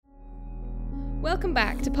Welcome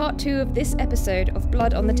back to part 2 of this episode of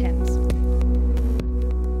Blood on the Thames.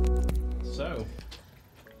 So,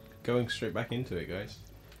 going straight back into it, guys.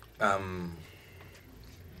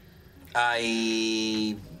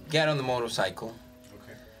 I get on the motorcycle.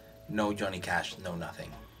 Okay. No Johnny Cash, no nothing.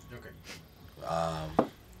 Okay.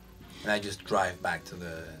 And I just drive back to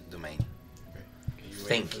the domain. Okay. Are you waiting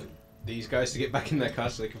Thinking. for these guys to get back in their car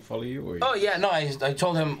so they can follow you? Or Oh yeah, no, I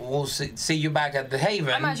told him we'll see you back at the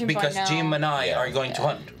Haven Imagine by because now- Jim and I are going to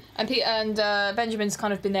hunt. And Benjamin's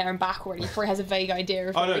kind of been there and back already. He probably has a vague idea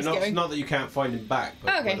of Oh where no, he's going. not that you can't find him back,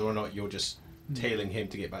 but Okay. whether or not you're just tailing him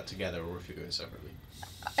to get back together, or if you're going separately.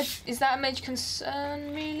 Is that a major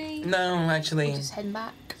concern, really? No, actually. We're just heading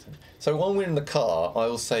back. So while we're in the car, I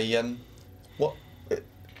will say, what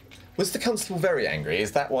was the constable very angry?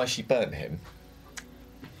 Is that why she burnt him?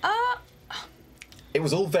 It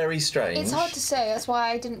was all very strange. It's hard to say. That's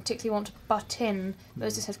why I didn't particularly want to butt in.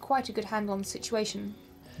 Moses has quite a good handle on the situation.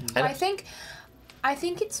 And I think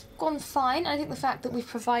it's gone fine. I think the fact that we've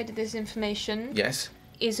provided this information Yes.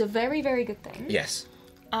 is a very, very good thing. Yes.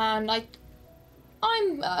 And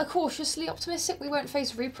I'm cautiously optimistic we won't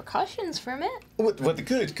face repercussions from it. Well,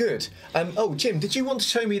 good. Jim, did you want to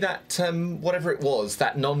show me that whatever it was,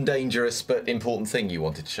 that non-dangerous but important thing you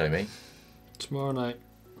wanted to show me? Tomorrow night.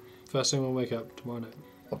 First thing when we wake up, tomorrow night.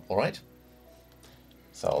 Oh, all right.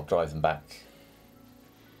 So I'll drive them back.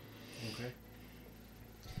 Okay.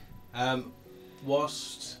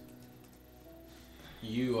 Whilst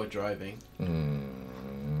you are driving,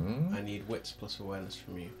 I need wits plus awareness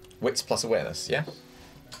from you. Wits plus awareness, yeah?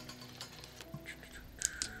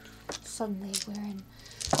 Suddenly we're in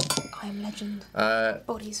I Am Legend.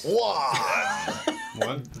 Bodies. Wow!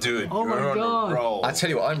 One. Dude, Oh my you're on God. a roll. I tell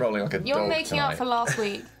you what, I'm rolling like a You're dog making tonight. up for last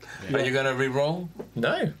week. Are you gonna re-roll?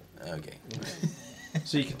 No. Okay.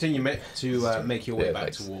 So you continue to make your way Yeah, back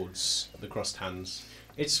thanks. towards the crossed hands.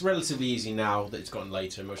 It's relatively easy now that it's gotten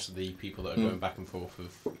later. Most of the people that are going back and forth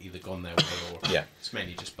have either gone their way or Yeah. it's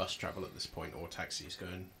mainly just bus travel at this point or taxis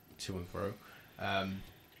going to and fro.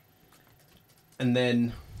 And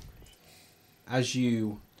then as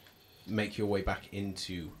you make your way back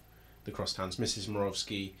into the crossed hands, Mrs.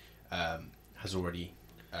 Morovsky has already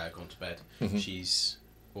gone to bed. She's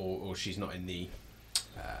she's not in the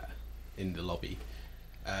lobby.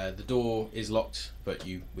 The door is locked, but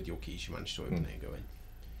you, with your keys, you manage to open it and go in.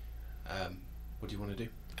 What do you want to do?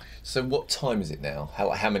 So what time is it now?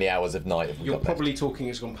 How many hours of night have we You're got probably talking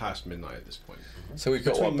it's gone past midnight at this point. left? So we've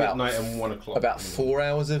got Between about midnight and 1 o'clock. about 4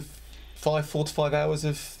 to 5 hours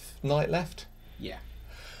of night left. Yeah.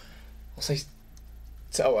 I'll say.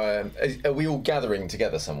 So are we all gathering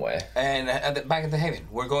together somewhere? And back at the Haven.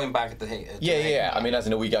 We're going back at the Haven. Yeah. I mean, as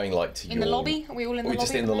in, are we going like to In the lobby? Are we all in the Are we lobby?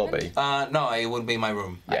 just at in the the moment? lobby? No, it would be my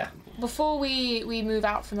room. Yeah. Before we move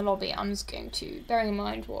out from the lobby, I'm just going to, bearing in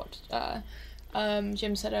mind what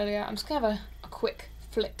Jim said earlier, I'm just going to have a quick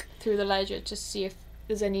flick through the ledger to see if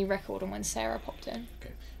there's any record on when Sarah popped in.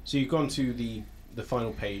 Okay. So you've gone to the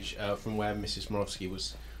final page from where Mrs. Morovsky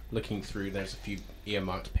was looking through. There's a few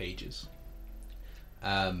earmarked pages.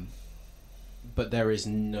 But there is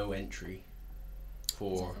no entry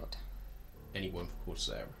for anyone called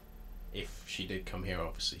Sarah. If she did come here,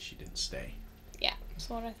 obviously she didn't stay. Yeah, that's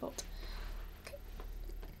what I thought. Okay.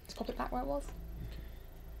 Let's pop it back where it was.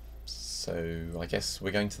 So I guess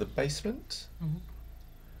we're going to the basement.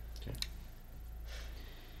 Okay.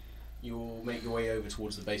 You'll make your way over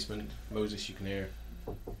towards the basement. Moses, you can hear.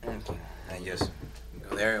 Okay. I just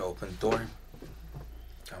go there, open the door,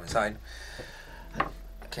 come inside.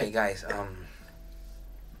 Okay, guys.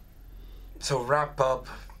 So wrap up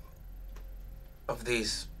of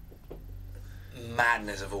this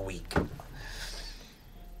madness of a week.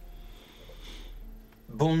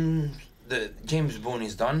 James Boone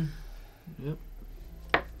is done. Yep.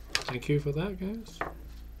 Thank you for that, guys.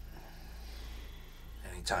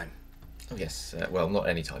 Anytime. Oh yes. Well, not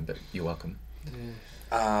any time, but you're welcome.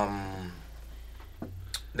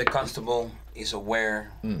 The constable is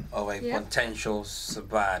aware of a Yeah. potential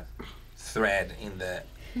Sabbat thread in the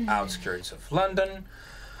outskirts of London.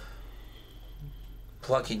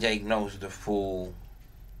 Plucky Jake knows the full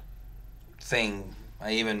thing.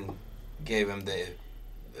 I even gave him the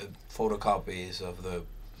photocopies of the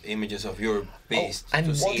images of your beast. And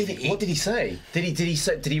to what see did if he say? Did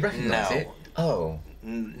he recognise No. it? Oh.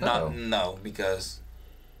 No, because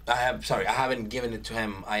I haven't given it to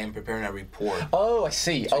him. I am preparing a report. Oh, I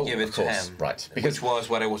see. To Oh, give it of to course. him, Right. Because which was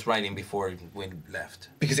what I was writing before we left.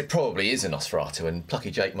 because it probably is a Nosferatu, and Plucky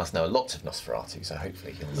Jake must know a lot of Nosferatu, so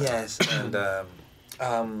hopefully he'll know. Yes, and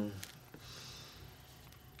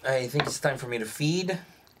I think it's time for me to feed.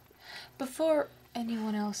 Before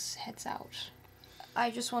anyone else heads out, I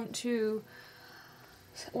just want to...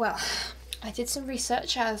 Well, I did some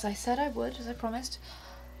research, as I said I would, as I promised.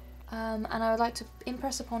 And I would like to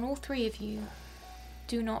impress upon all three of you,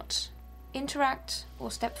 do not interact or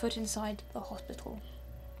step foot inside the hospital.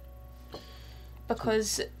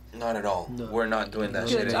 Because... Not at all. No. We're not doing that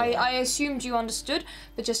Good, shit. I assumed you understood,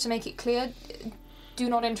 but just to make it clear, do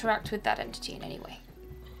not interact with that entity in any way.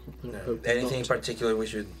 No. Anything in particular we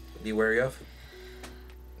should be wary of?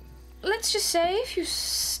 Let's just say, if you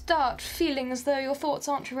start feeling as though your thoughts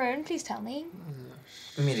aren't your own, please tell me.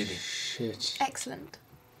 Immediately. Shit. Excellent.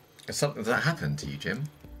 Has something that happened to you, Jim?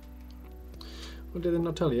 What did they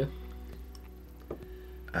not tell you?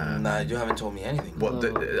 Nah, you haven't told me anything. What?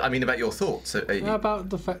 I mean, about your thoughts. About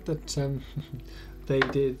the fact that they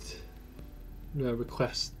did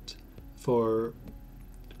request for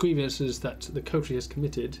grievances that the coterie has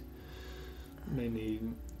committed, mainly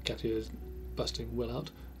Katia's busting Will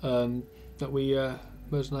out, that we,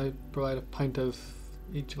 Mose and I, provide a pint of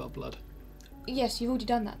each of our blood. Yes, you've already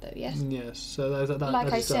done that, though. Yes. Yes, so that Like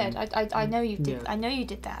that I is said, done. I know you did. Yeah. I know you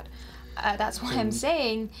did that. That's why I'm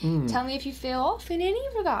saying. Tell me if you feel off in any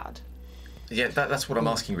regard. Yeah, that's what I'm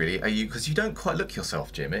asking, really. Are you? Because you don't quite look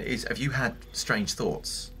yourself, Jim. Have you had strange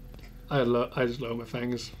thoughts? I just lower my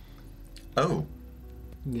fangs. Oh,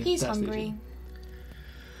 Yeah, He's that's the hungry. issue.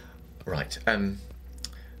 right.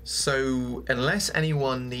 So unless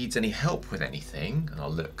anyone needs any help with anything, and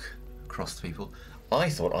I'll look across the people, I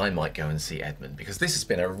thought I might go and see Edmund, because this has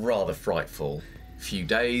been a rather frightful few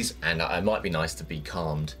days, and it might be nice to be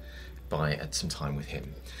calmed by some time with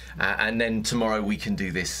him. And then tomorrow we can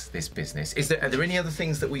do this business. Are there any other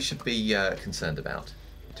things that we should be concerned about?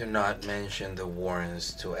 Do not mention the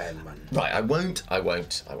Warrens to Edmund. Right, I won't.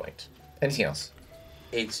 Anything else?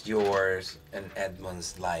 It's yours and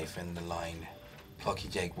Edmund's life in the line. Plucky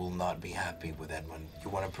Jake will not be happy with Edmund. You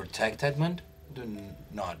want to protect Edmund? Do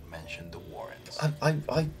not mention the Warrens.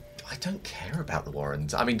 I don't care about the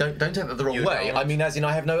Warrens. I mean, don't take that the wrong You way. don't? I mean, as in,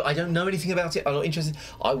 I don't know anything about it. I'm not interested.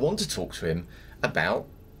 I want to talk to him about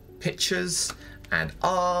pictures and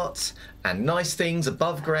art and nice things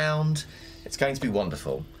above ground. It's going to be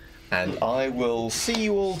wonderful. And I will see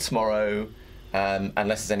you all tomorrow.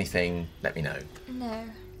 Unless there's anything, let me know. No.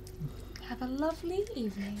 Have a lovely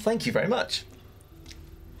evening. Thank you very much.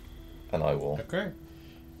 And I will. Okay.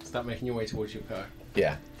 Start making your way towards your car.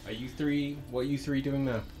 Yeah. What are you three doing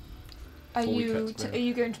now? Are Before we you cut to are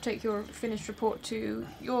you going to take your finished report to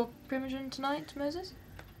your Primogen tonight, Moses?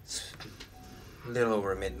 A little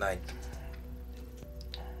over midnight.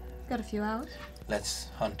 Got a few hours. Let's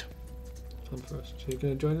hunt. Fun for us. So you're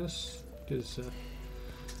going to join us? Because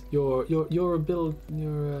your ability,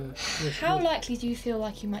 How likely do you feel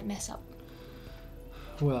like you might mess up?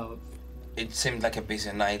 well, It seemed like a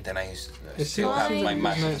busy night, and I It's still have my fine.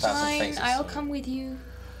 massive thousand Fine, faces. I'll so- come with you.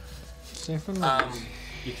 safe and nice.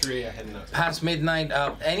 You three are heading out. Past midnight,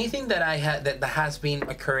 anything that I had that has been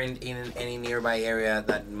occurring in any nearby area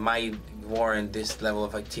that might warrant this level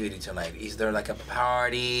of activity tonight? Is there like a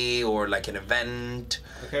party or like an event,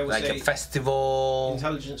 Okay, we'll like say a festival?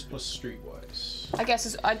 intelligence plus streetwise. I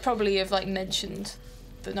guess I'd probably have mentioned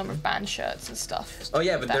the number of band shirts and stuff. Oh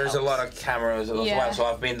yeah, if but that there's a helps. lot of cameras as Yeah. well. So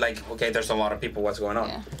I've been like, okay, there's a lot of people. What's going on?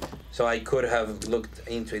 Yeah. So I could have looked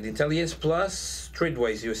into it. Intelligence plus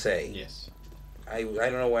streetwise, you say? Yes. I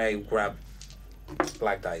don't know why I grabbed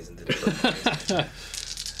black dice into the first place.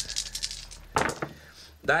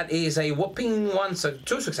 That is a whopping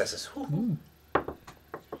 2 successes. Whew.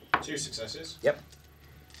 2 successes. Yep.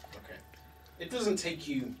 Okay. It doesn't take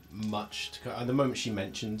you much to. At the moment she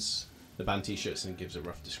mentions the band T-shirts and gives a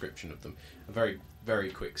rough description of them, a very, very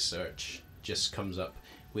quick search just comes up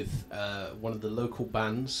with one of the local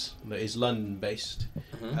bands that is London-based,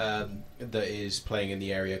 that is playing in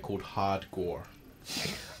the area called Hard Gore.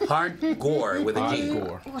 Hard gore with a Hard G.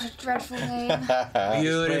 Gore. What a dreadful name. It's playing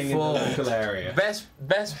in the Beautiful. local area.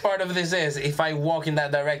 Best part of this is if I walk in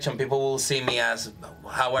that direction, people will see me as,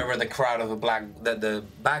 however, the crowd of the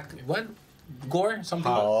what? Gore?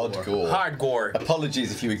 Something? Hardcore. Hardcore.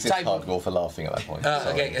 Apologies if you exist Type- hardcore for laughing at that point.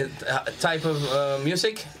 Sorry. Okay, type of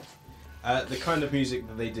music? The kind of music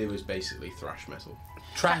that they do is basically thrash metal.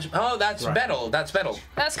 Trash. Oh, that's Right. metal. That's metal.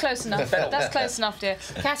 That's close enough. That's close enough, dear.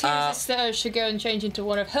 Katia resists the urge to go and change into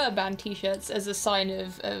one of her band T-shirts as a sign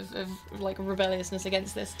of rebelliousness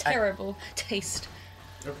against this terrible taste.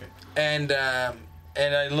 Okay. And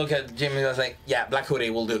I look at Jim and I was like, yeah, black hoodie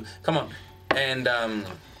will do. Come on. And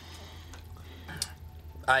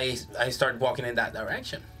I start walking in that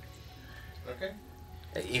direction. Okay.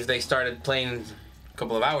 If they started playing a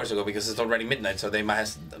couple of hours ago, because it's already midnight, so they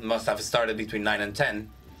must have started between 9 and 10.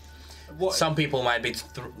 What- some people might be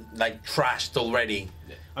like trashed already.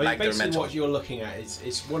 I mean, like they're basically, mental. what you're looking at is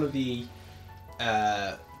it's one of the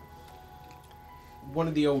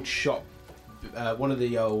old shop, one of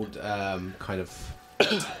the old kind of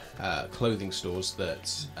clothing stores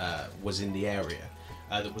that was in the area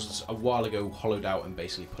that was a while ago hollowed out and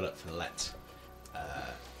basically put up for let.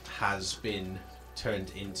 Has been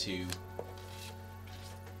turned into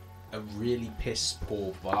a really piss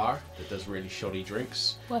poor bar that does really shoddy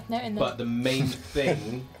drinks. Worth noting that. But the main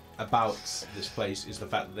thing about this place is the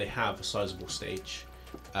fact that they have a sizable stage,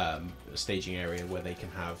 a staging area where they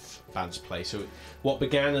can have bands play. So what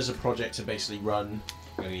began as a project to basically run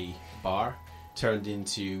a bar turned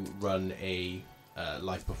into run a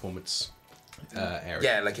live performance area.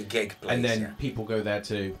 Yeah, like a gig place. And then yeah. people go there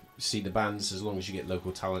to see the bands. As long as you get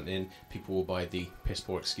local talent in, people will buy the piss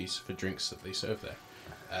poor excuse for drinks that they serve there.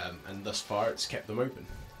 And thus far, it's kept them open.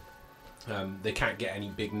 They can't get any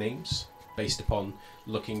big names based upon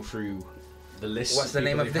looking through the list. What's the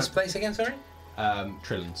name of this place again? Sorry.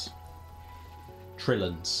 Trillans.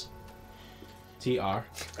 Trillans.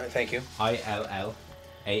 Thank you.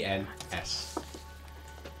 TRILLANS.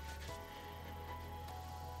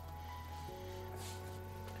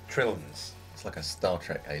 Trillans. It's like a Star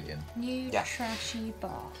Trek alien. New Yeah. trashy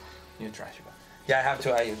bar. New trash bar. Yeah, I have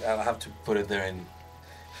to. I'll have to put it there in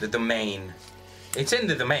the domain. It's in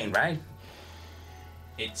the domain, right?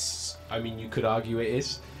 It's. I mean, you could argue it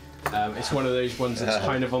is. It's one of those ones that's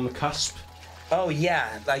kind of on the cusp. Oh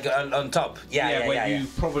yeah, like on top. Yeah, where yeah. you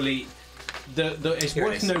probably. It's Here it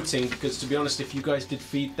worth is. noting because, to be honest, if you guys did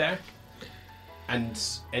feed there, and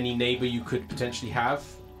any neighbour you could potentially have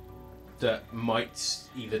that might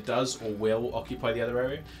either does or will occupy the other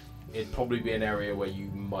area, it'd probably be an area where you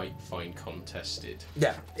might find contested.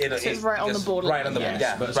 Yeah, it's right on the borderline. Right on the Yes,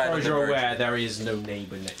 yeah. but as right far on as the you're verge. aware, there is no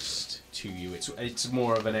neighbour next to you. It's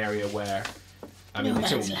more of an area where, I mean, No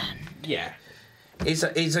it's man's all- land. yeah, it's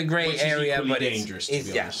a grey which is area, equally but dangerous to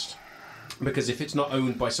be yeah. honest. Because if it's not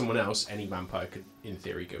owned by someone else, any vampire could, in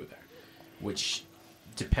theory, go there. Which,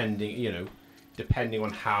 depending on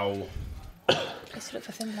how. Let's look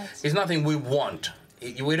for thin bloods. It's nothing we want.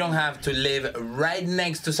 We don't have to live right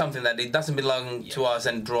next to something that it doesn't belong to us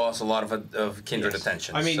and draws a lot of kindred Yes.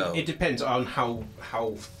 attention. I mean, so. it depends on how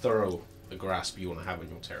thorough a grasp you want to have on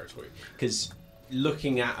your territory. Because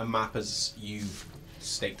looking at a map as you've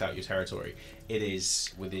staked out your territory, it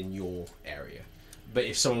is within your area. But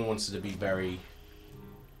if someone wanted to be very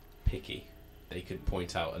picky, they could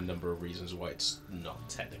point out a number of reasons why it's not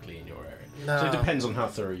technically in your area. So it No. depends on how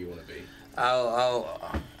thorough you want to be.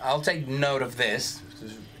 I'll take note of this,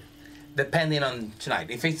 depending on tonight.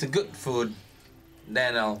 If it's a good food,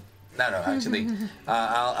 then I'll. No, actually,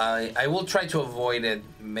 I will try to avoid it,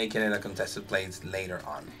 making it a contested place later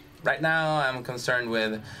on. Right now, I'm concerned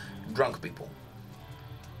with drunk people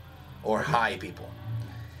or high people.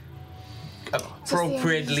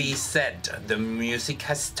 Appropriately said, the music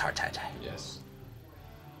has started. Yes.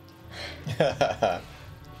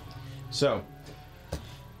 So,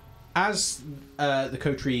 as the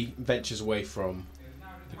coterie ventures away from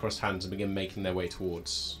the crossed hands and begin making their way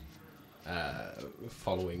towards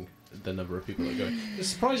following the number of people that are going, it's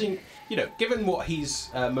surprising, given what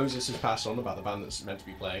Moses has passed on about the band that's meant to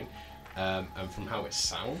be playing, and from how it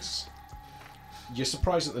sounds, you're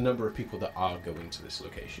surprised at the number of people that are going to this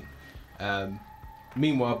location.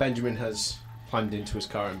 Meanwhile, Benjamin has climbed into his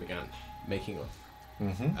car and began making off.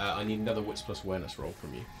 Mm-hmm. I need another wits plus awareness roll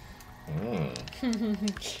from you.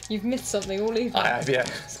 You've missed something all evening. I have, yeah.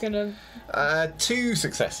 It's gonna. 2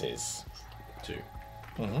 successes. 2.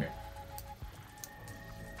 Mhm. Okay.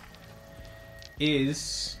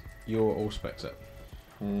 Is your Allspecs up?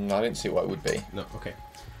 I didn't see what it would be. No, okay.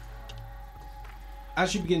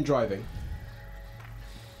 As you begin driving,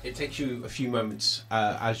 it takes you a few moments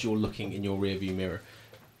as you're looking in your rearview mirror.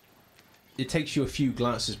 It takes you a few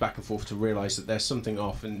glances back and forth to realise that there's something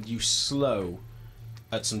off, and you slow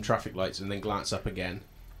at some traffic lights and then glance up again.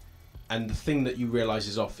 And the thing that you realise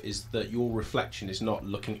is off is that your reflection is not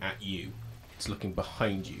looking at you, it's looking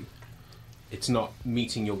behind you. It's not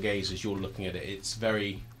meeting your gaze as you're looking at it. It's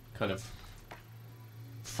very kind of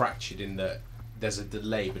fractured in that there's a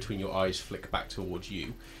delay between your eyes flick back towards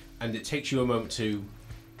you. And it takes you a moment to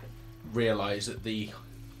realise that the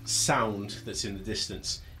sound that's in the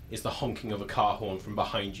distance is the honking of a car horn from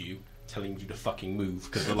behind you telling you to fucking move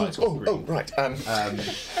because the lights are green. Right.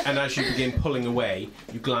 And as you begin pulling away,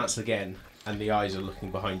 you glance again and the eyes are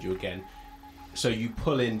looking behind you again. So you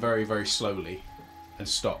pull in very, very slowly and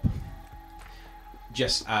stop.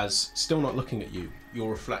 Just as, still not looking at you, your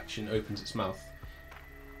reflection opens its mouth.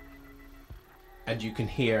 And you can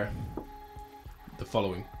hear the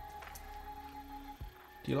following.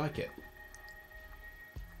 Do you like it?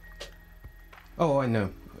 Oh, I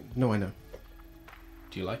know. No, I know.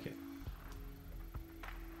 Do you like it?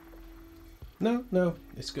 No,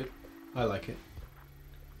 it's good. I like it.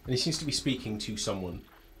 And he seems to be speaking to someone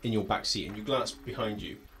in your back seat, and you glance behind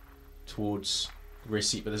you towards the rear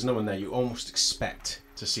seat, but there's no one there. You almost expect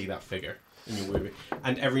to see that figure in your rear view.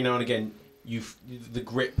 And every now and again, the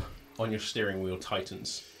grip on your steering wheel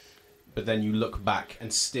tightens, but then you look back,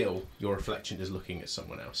 and still your reflection is looking at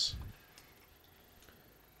someone else.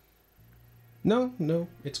 No,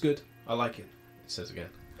 it's good. I like it. It says again.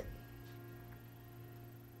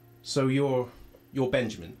 So you're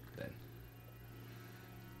Benjamin then.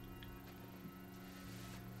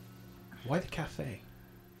 Why the cafe?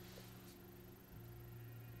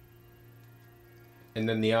 And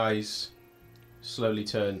then the eyes slowly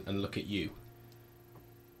turn and look at you.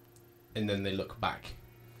 And then they look back,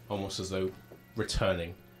 almost as though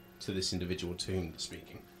returning to this individual to whom they're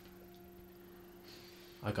speaking.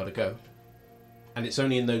 I gotta go. And it's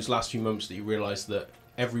only in those last few moments that you realise that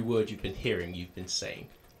every word you've been hearing, you've been saying.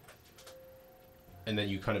 And then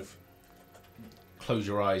you kind of close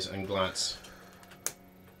your eyes and glance.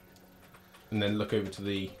 And then look over to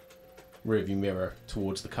the rearview mirror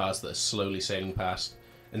towards the cars that are slowly sailing past.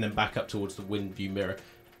 And then back up towards the wind view mirror.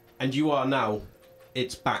 And you are now,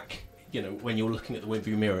 it's back. You know, when you're looking at the wind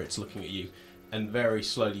view mirror, it's looking at you. And very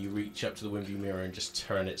slowly you reach up to the wind view mirror and just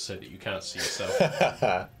turn it so that you can't see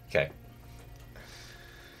yourself. Okay.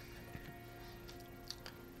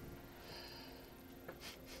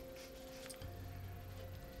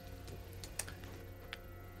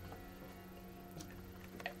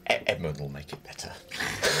 Edmund will make it better.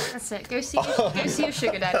 That's it. Go see your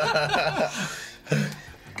sugar daddy.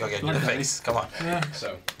 Go get your face. Come on. Yeah.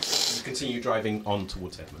 So, you continue driving on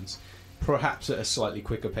towards Edmonds, perhaps at a slightly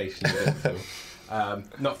quicker pace than you did before.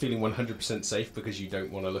 Not feeling 100% safe because you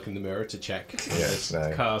don't want to look in the mirror to check if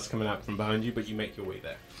there's cars coming out from behind you, but you make your way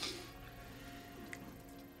there.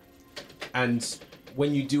 And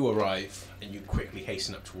when you do arrive and you quickly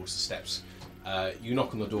hasten up towards the steps, you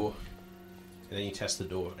knock on the door, and then you test the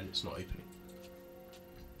door and it's not opening.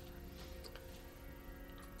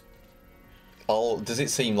 Does it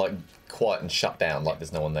seem like quiet and shut down, like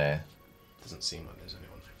there's no one there? Doesn't seem like there's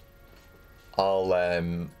anyone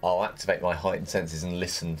there. I'll activate my heightened senses and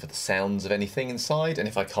listen for the sounds of anything inside, and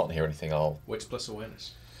if I can't hear anything, I'll Wits plus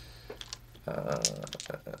awareness.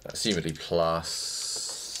 assumedly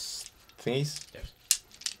plus thingies. Yes.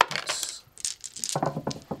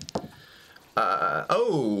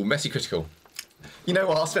 Messy critical. You know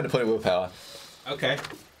what? I'll spend a point of willpower. Okay.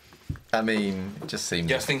 I mean, it just seems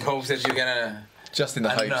Just in hopes that you're gonna. just in the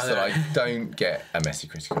hopes that I don't get a messy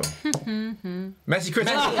critical. Messy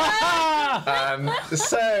critical.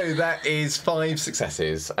 So that is 5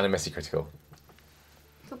 successes and a messy critical.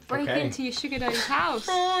 Break Okay. into your sugar daddy's house.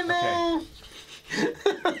 Okay.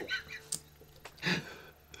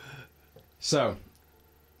 So,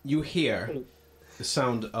 you hear the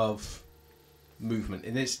sound of movement,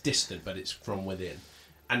 and it's distant, but it's from within.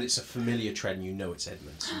 And it's a familiar tread, and you know it's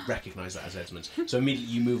Edmonds. You recognise that as Edmonds. So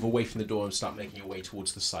immediately you move away from the door and start making your way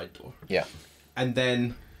towards the side door. Yeah. And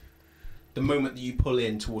then, the moment that you pull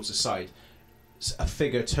in towards the side, a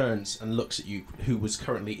figure turns and looks at you, who was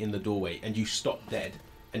currently in the doorway, and you stop dead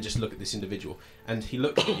and just look at this individual. And he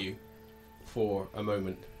looks at you for a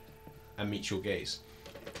moment and meets your gaze.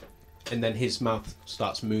 And then his mouth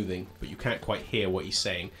starts moving, but you can't quite hear what he's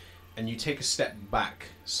saying. And you take a step back,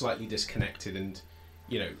 slightly disconnected, and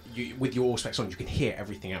you know, with your Auspex on, you can hear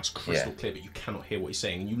everything else crystal clear, but you cannot hear what he's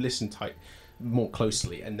saying. And you listen more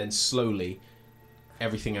closely, and then slowly,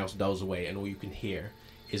 everything else dulls away, and all you can hear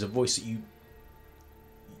is a voice that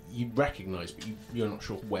you recognise, but you're not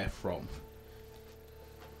sure where from.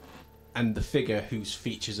 And the figure whose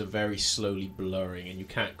features are very slowly blurring, and you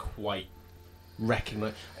can't quite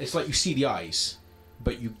recognise. It's like you see the eyes,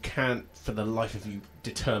 but you can't, for the life of you,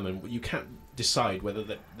 determine. You can't decide whether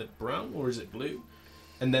they're brown or is it blue.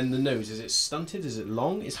 And then the nose, is it stunted? Is it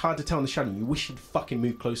long? It's hard to tell in the shadow. You wish he'd fucking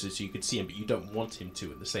move closer so you could see him, but you don't want him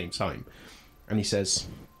to at the same time. And he says,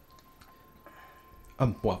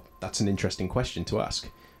 well, that's an interesting question to ask.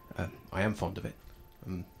 I am fond of it.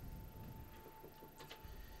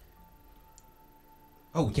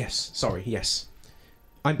 Oh, yes. Sorry, yes.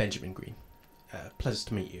 I'm Benjamin Green. Pleasure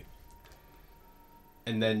to meet you.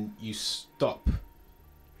 And then you stop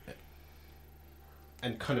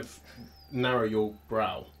and kind of narrow your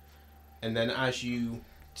brow. And then as you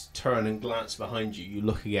turn and glance behind you, you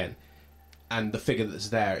look again. And the figure that's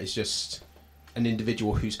there is just an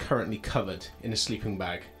individual who's currently covered in a sleeping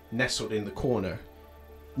bag, nestled in the corner.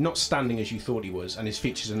 Not standing as you thought he was, and his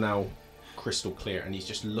features are now crystal clear, and he's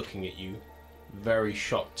just looking at you, very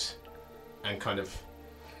shocked and kind of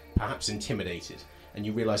perhaps intimidated. And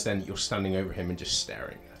you realise then that you're standing over him and just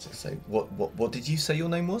staring at him. So what did you say your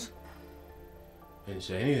name was? I didn't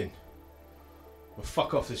say anything. Well,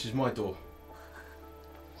 fuck off, this is my door.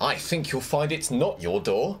 I think you'll find it's not your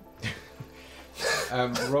door.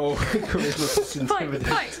 Roll charisma plus intimidate.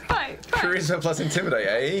 Fight. Charisma plus intimidate,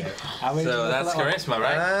 eh? How many So do you that's level up? charisma,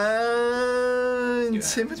 right?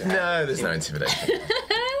 Intimidate? No, there's no intimidation.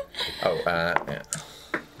 Yeah.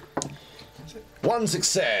 One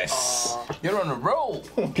success. You're on a roll.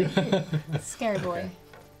 Scary boy.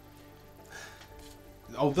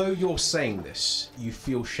 Although you're saying this, you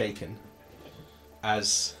feel shaken,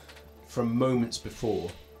 as from moments before,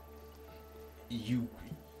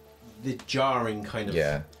 the jarring kind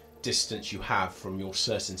of distance you have from your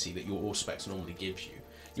certainty that your Auspex normally gives you.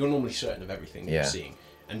 You're normally certain of everything that you're seeing,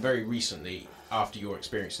 and very recently, after your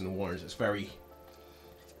experience in the Warrens, it's very.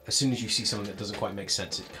 As soon as you see something that doesn't quite make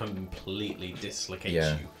sense, it completely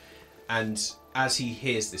dislocates you. And as he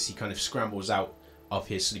hears this, he kind of scrambles out of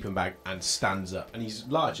his sleeping bag and stands up. And he's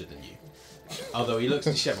larger than you, although he looks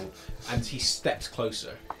dishevelled. And he steps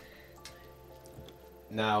closer.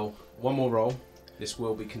 Now, one more roll. This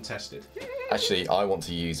will be contested. Actually, I want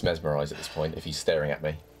to use Mesmerize at this point if he's staring at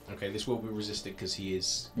me. Okay, this will be resisted because he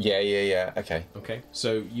is... Yeah. Okay. Okay,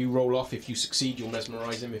 so you roll off. If you succeed, you'll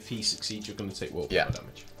mesmerise him. If he succeeds, you're going to take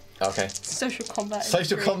damage. Okay. Social combat.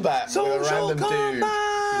 Social combat with a random dude.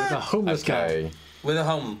 With a homeless guy. Okay. With a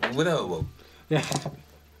hobo. Yeah.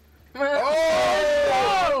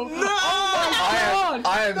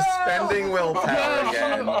 I am spending willpower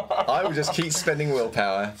again. I will just keep spending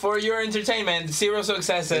willpower. For your entertainment, 0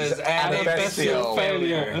 successes and a bestial bestial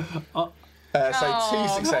failure. So 2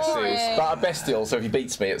 successes, boring. but a bestial. So if he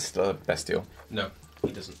beats me, it's still a bestial. No,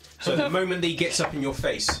 he doesn't. So the moment that he gets up in your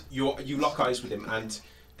face, you lock eyes with him, and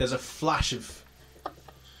there's a flash of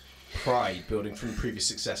pride building from the previous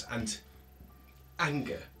success and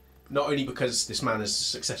anger. Not only because this man has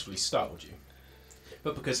successfully startled you,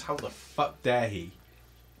 but because how the fuck dare he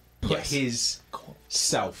put his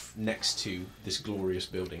self next to this glorious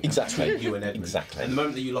building? Exactly. You and Edmund. Exactly. And the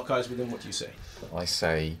moment that you lock eyes with him, what do you say? I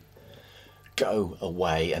say, go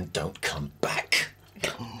away and don't come back.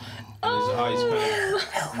 And his eyes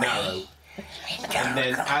kind of narrow. And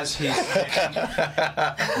then as his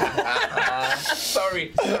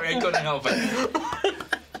Sorry, I couldn't help it.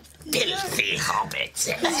 Filthy hobbits.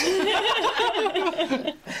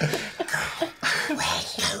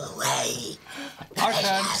 Go away.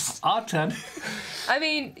 Our turn. I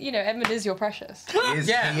mean, Edmund is your precious. He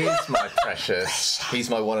is my precious. He's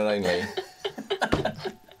my one and only.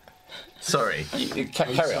 Sorry, you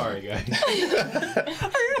carry on. sorry, guys.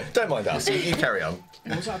 Don't mind us. You carry on.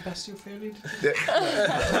 Was that a bestial failure?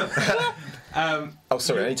 Oh,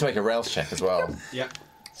 sorry. I need to make a rails check as well. Yeah.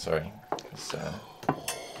 Sorry.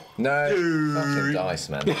 No, fucking dice,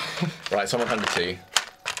 man. Right, so I'm 102.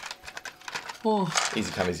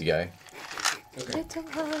 Easy come, easy go. Okay.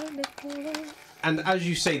 And as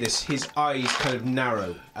you say this, his eyes kind of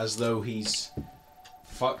narrow, as though he's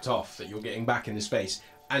fucked off that you're getting back in his face,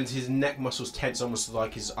 and his neck muscles tense, almost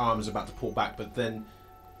like his arms are about to pull back, but then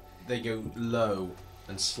they go low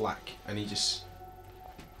and slack, and he just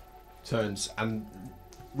turns and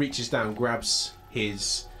reaches down, grabs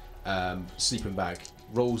his sleeping bag,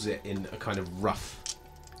 rolls it in a kind of rough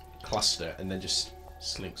cluster, and then just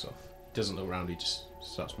slinks off. Doesn't look around, he just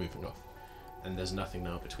starts moving off. And there's nothing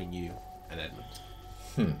now between you and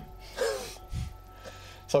Edmund.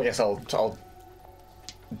 So I guess I'll go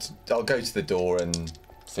to the door and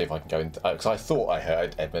see if I can go in. Because I thought I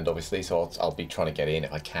heard Edmund, obviously, so I'll be trying to get in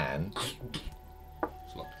if I can.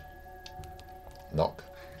 It's locked. Knock.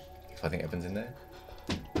 If I think Edmund's in there.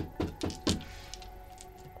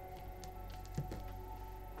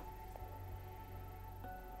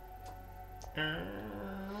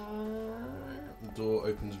 The door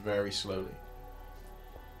opens very slowly.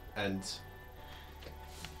 And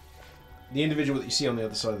the individual that you see on the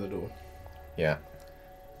other side of the door Yeah.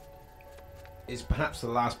 is perhaps the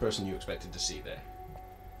last person you expected to see there.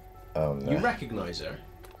 Oh no. You recognise her,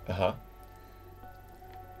 Uh-huh.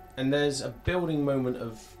 and there's a building moment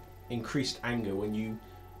of increased anger when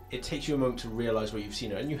it takes you a moment to realise where you've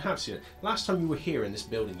seen her, and you have seen her. Last time you were here in this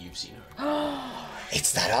building, you've seen her.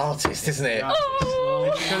 It's that artist, isn't it? The artist.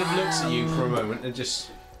 And she kind of looks at you for a moment and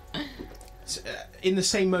just, in the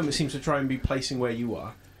same moment, seems to try and be placing where you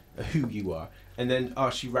are, who you are, and then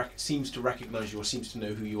she seems to recognise you or seems to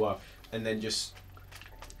know who you are, and then just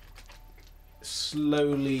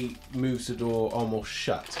slowly moves the door almost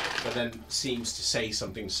shut, but then seems to say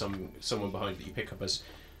something to someone behind that you pick up as,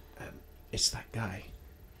 It's that guy.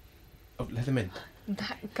 Oh, let him in.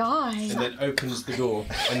 That guy. And then opens the door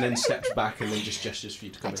and then steps back and then just gestures for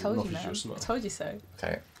you to come I in told and you, offers you man. a smile. I told you so.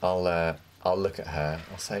 Okay, I'll look at her.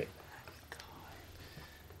 I'll say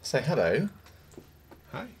hello,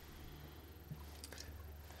 Hi.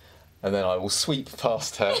 and then I will sweep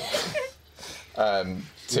past her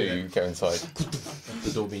to go inside.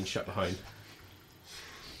 The door being shut behind.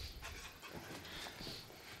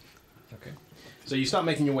 Okay. So you start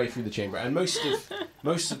making your way through the chamber, and most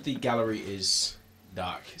of the gallery is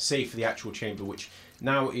dark, save for the actual chamber, which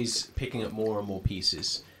now is picking up more and more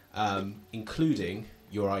pieces, including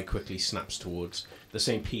your eye quickly snaps towards the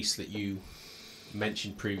same piece that you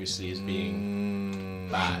mentioned previously as being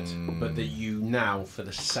bad, but that you now, for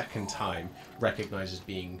the second time, recognise as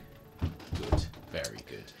being good, very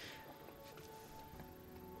good.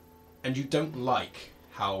 And you don't like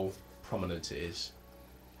how prominent it is,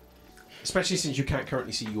 especially since you can't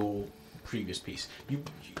currently see your previous piece.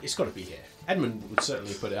 It's got to be here. Edmund would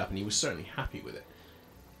certainly put it up, and he was certainly happy with it.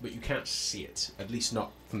 But you can't see it, at least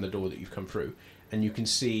not from the door that you've come through. And you can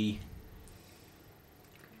see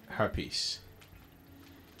her piece.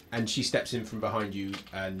 And she steps in from behind you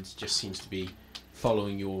and just seems to be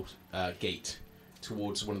following your gate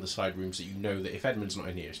towards one of the side rooms that you know that if Edmund's not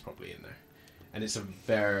in here, it's probably in there. And it's a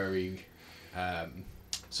very...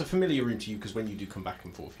 it's a familiar room to you because when you do come back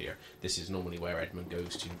and forth here, this is normally where Edmund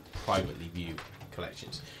goes to privately view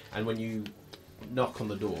collections. And when you knock on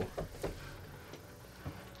the door,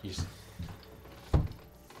 you just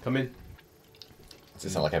come in. Does it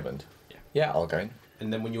sound like Edmund? Yeah. Yeah, I'll go in.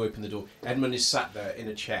 And then when you open the door, Edmund is sat there in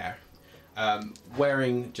a chair,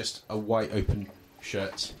 wearing just a white open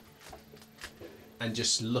shirt and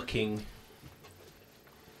just looking...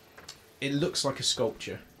 It looks like a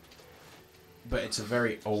sculpture, but it's a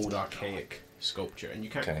very old, archaic sculpture, and you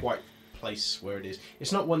can't quite place where it is.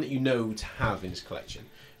 It's not one that you know to have in his collection,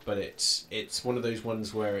 but it's one of those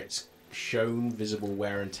ones where it's shown visible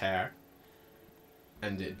wear and tear,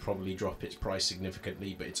 and it'd probably drop its price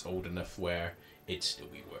significantly, but it's old enough where it'd still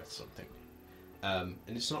be worth something. And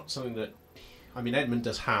it's not something that... I mean, Edmund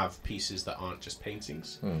does have pieces that aren't just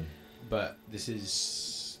paintings, but this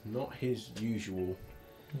is not his usual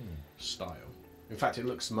style. In fact, it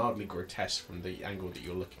looks mildly grotesque from the angle that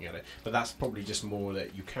you're looking at it, but that's probably just more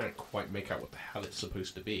that you can't quite make out what the hell it's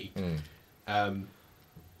supposed to be. And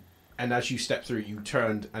as you step through, you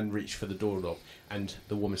turned and reach for the doorknob, and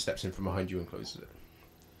the woman steps in from behind you and closes it.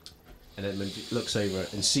 And Edmund looks over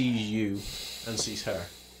and sees you and sees her,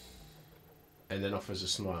 and then offers a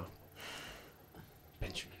smile.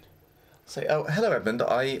 Benjamin. Say, oh, hello, Edmund.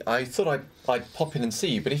 I thought I'd pop in and see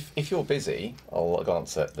you, but if you're busy, I'll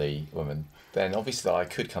glance at the woman, then obviously I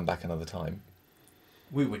could come back another time.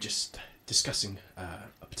 We were just discussing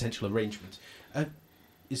a potential arrangement.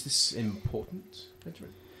 Is this important,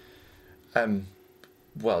 Benjamin?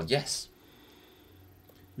 Well, yes.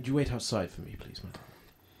 Would you wait outside for me, please, madam?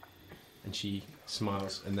 And she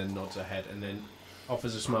smiles and then nods her head and then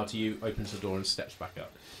offers a smile to you, opens the door and steps back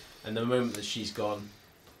up. And the moment that she's gone,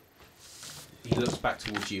 he looks back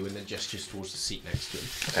towards you and then gestures towards the seat next to him.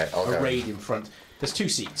 Okay, I'll go. Arrayed in front. There's two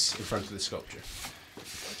seats in front of the sculpture.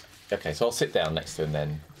 Okay, so I'll sit down next to him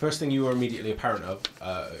then. First thing you are immediately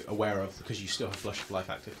aware of, because you still have Flush of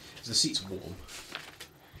Life active, is the seat's warm.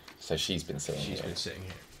 So she's been sitting here. She's been sitting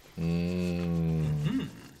here.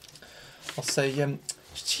 I'll say,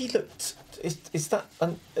 she looked... Is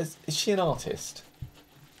she an artist?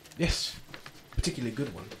 Yes, particularly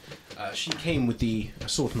good one. She came with the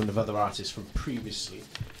assortment of other artists from previously.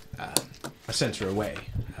 I sent her away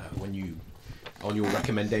on your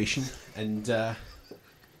recommendation, and I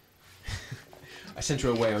sent her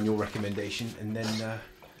away on your recommendation, and then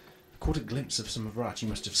caught a glimpse of some of her art. You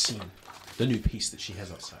must have seen the new piece that she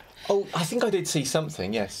has outside. Oh, I think I did see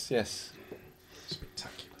something. Yes.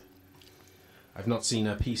 Spectacular. I've not seen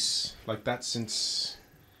a piece like that since,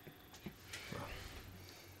 well,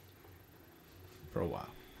 for a while.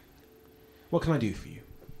 What can I do for you?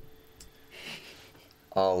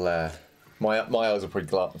 I'll. My eyes will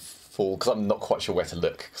probably fall because I'm not quite sure where to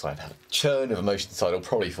look because I've had a churn of emotion inside. It'll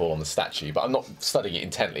probably fall on the statue, but I'm not studying it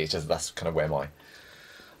intently. It's just that's kind of where my.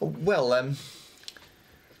 Well,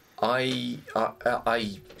 I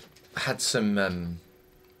had some.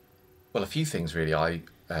 Well, a few things really. I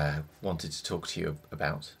wanted to talk to you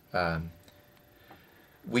about.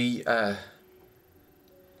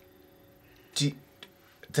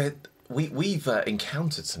 We've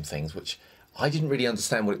encountered some things which I didn't really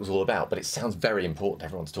understand what it was all about, but it sounds very important.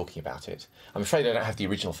 Everyone's talking about it. I'm afraid I don't have the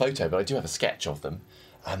original photo, but I do have a sketch of them.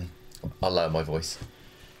 I'll lower my voice.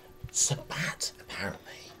 Sabat,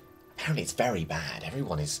 apparently, apparently it's very bad.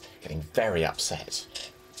 Everyone is getting very upset.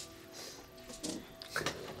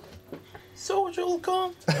 Soldier will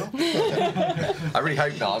come. I really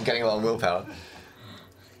hope not. I'm getting a lot of willpower.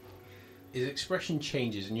 His expression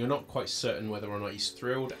changes, and you're not quite certain whether or not he's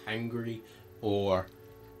thrilled, angry, or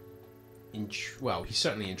he's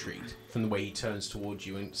certainly intrigued from the way he turns towards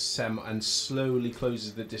you and slowly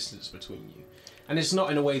closes the distance between you. And it's not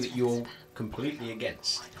in a way that you're completely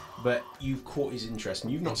against, but you've caught his interest,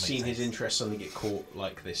 and you've not seen his interest suddenly get caught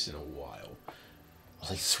like this in a while.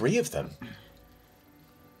 Like 3 of them.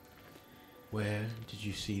 Where did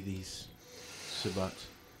you see these, Sabat?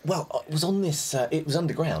 Well, it was on this. It was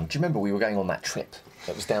underground. Do you remember we were going on that trip?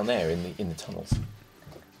 That was down there in the tunnels,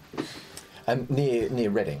 near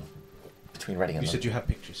Reading, between Reading and. You said you had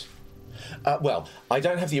pictures. Well, I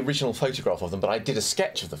don't have the original photograph of them, but I did a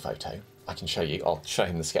sketch of the photo. I can show you. I'll show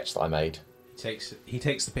him the sketch that I made. He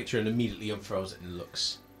takes the picture and immediately unfurls it and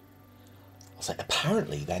looks. I was like,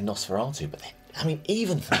 apparently they're Nosferatu, but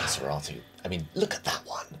even for Nosferatu, look at that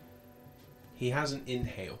one. He has an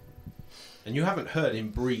inhale. And you haven't heard him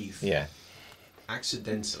breathe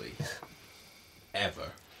accidentally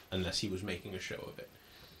ever, unless he was making a show of it.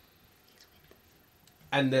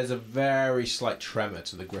 And there's a very slight tremor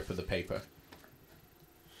to the grip of the paper.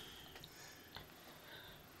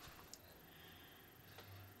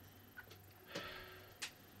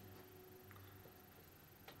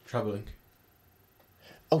 Troubling.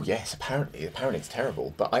 Oh yes, apparently it's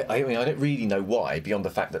terrible. But I don't really know why, beyond the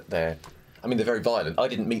fact that they're very violent. I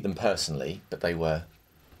didn't meet them personally, but they were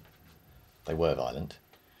violent.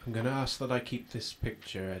 I'm going to ask that I keep this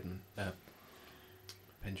picture,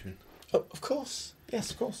 Benjamin. Oh, of course.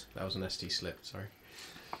 Yes, of course. That was an ST slip, sorry.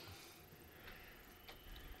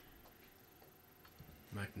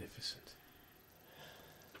 Magnificent.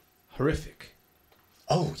 Horrific.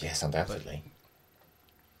 Oh, yes, undoubtedly.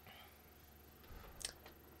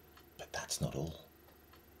 But that's not all.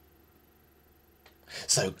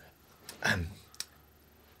 So,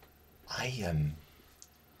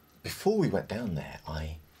 before we went down there,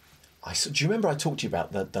 I saw, do you remember I talked to you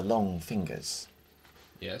about the long fingers?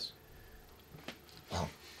 Yes. Well,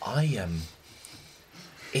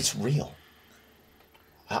 it's real.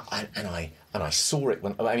 And I saw it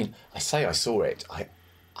when, I say I saw it, I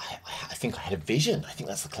think I had a vision. I think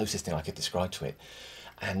that's the closest thing I could describe to it.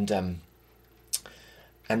 And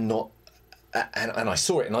I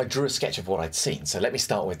saw it and I drew a sketch of what I'd seen. So let me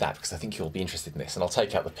start with that, because I think you'll be interested in this. And I'll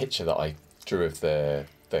take out the picture that I drew of the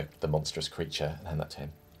monstrous creature and hand that to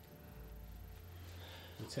him.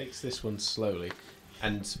 He takes this one slowly,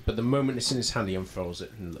 but the moment it's in his hand, he unfurls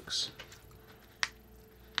it and looks.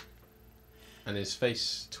 And his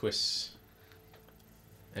face twists,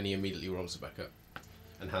 and he immediately rolls it back up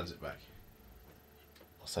and hands it back.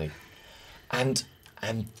 I'll say, and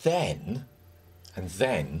then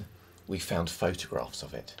we found photographs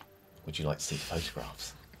of it. Would you like to see the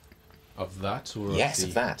photographs? Of that, or yes,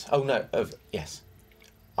 of that. Oh no, yes.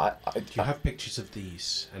 Do you have pictures of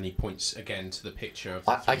these? And he points again to the picture of.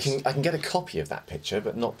 I can get a copy of that picture,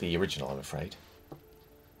 but not the original, I'm afraid.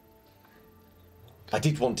 I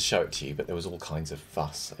did want to show it to you, but there was all kinds of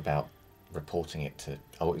fuss about reporting it to.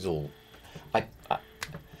 Oh, it was all.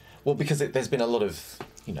 Well, because there's been a lot of,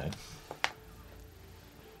 I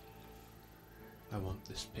want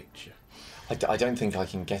this picture. I don't think I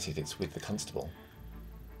can get it. It's with the constable.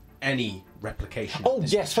 Any replication? Oh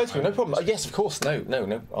yes, photograph, no problem. Yes, of course. No.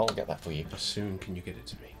 I'll get that for you. How soon can you get it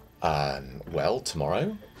to me? Well,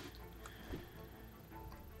 tomorrow.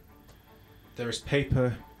 There is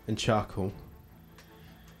paper and charcoal.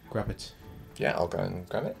 Grab it. Yeah, I'll go and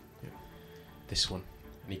grab it. Yeah. This one.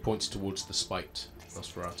 And he points towards the spiked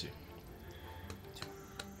Nosferatu.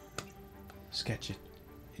 Sketch it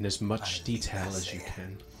in as much detail as you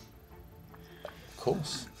can. Of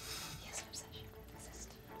course.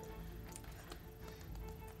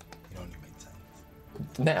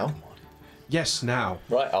 Now? Yes, now.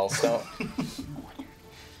 Right, I'll start. Okay.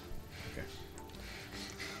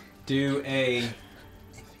 Do a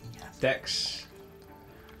Dex.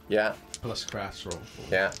 Yeah. Plus crafts roll.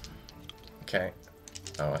 Yeah. Okay.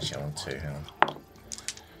 Oh, actually, I want 2. Hang on.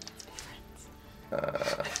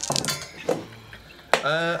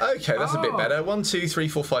 Okay, that's a bit better. 1, 2, 3,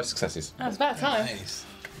 4, 5 successes. That's about time. Nice.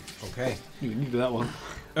 Okay. You needed that one.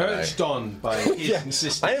 Urged on by his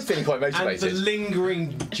insistence. I am feeling quite motivated. And the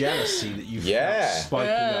lingering jealousy that you felt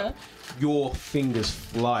spiking up. Your fingers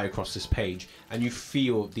fly across this page, and you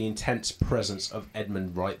feel the intense presence of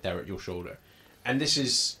Edmund right there at your shoulder. And this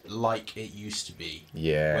is like it used to be.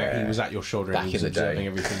 Yeah. Where he was at your shoulder and he was observing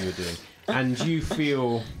everything you were doing. And you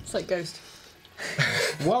feel... It's like Ghost.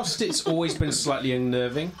 Whilst it's always been slightly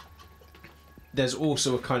unnerving, there's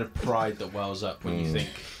also a kind of pride that wells up when you think,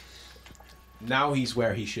 now he's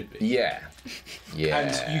where he should be. Yeah. Yeah.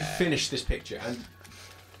 And you finish this picture, and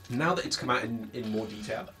now that it's come out in more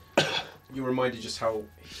detail, you're reminded just how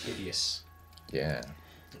hideous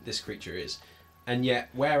this creature is. And yet,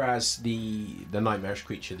 whereas the nightmarish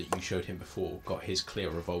creature that you showed him before got his clear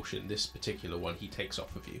revulsion, this particular one he takes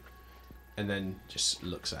off of you, and then just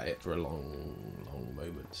looks at it for a long, long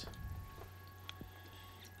moment.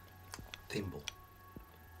 Thimble.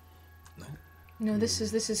 No. No, this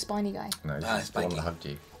is Spiny Guy. No, Ah, it's the one Spiky. that hugged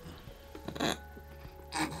you.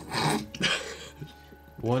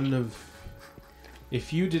 One of...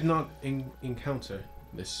 If you did not encounter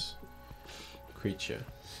this creature,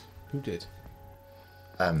 who did?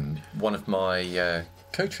 One of my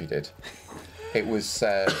coterie did. It was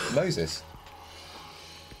Moses.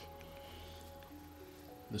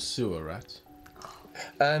 The sewer rat?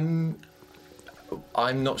 I'm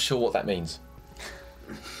not sure what that means.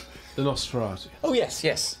 The Nosferatu? Oh, yes,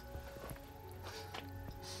 yes.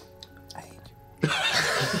 I hate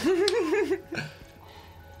you.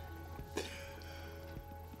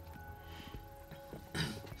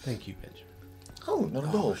 Thank you, Benjamin. Oh, not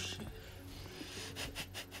at all.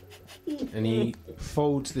 And he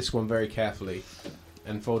folds this one very carefully,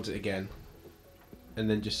 and folds it again, and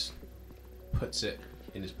then just puts it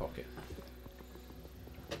in his pocket.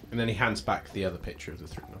 And then he hands back the other picture of the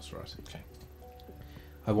three Nosferatu. Okay.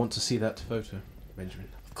 I want to see that photo, Benjamin.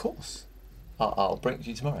 Of course. I'll bring it to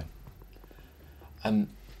you tomorrow. And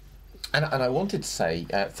I wanted to say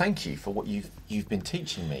thank you for what you've been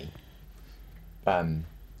teaching me.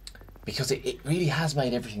 Because it really has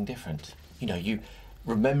made everything different. You know, you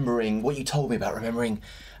remembering what you told me about remembering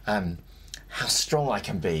how strong I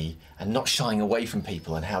can be and not shying away from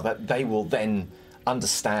people, and how that they will then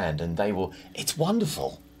understand, and they will. It's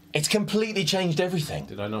wonderful. It's completely changed everything.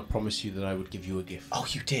 Did I not promise you that I would give you a gift? Oh,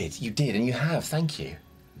 you did, and you have. Thank you.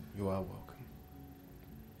 You are welcome.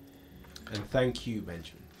 And thank you,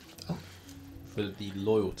 Benjamin, for the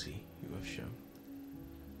loyalty you have shown.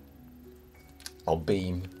 I'll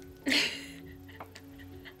beam.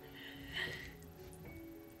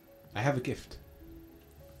 I have a gift.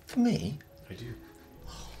 For me? I do.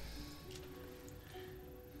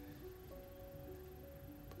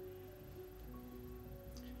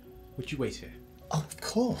 Would you wait here? Oh, of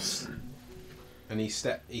course. And he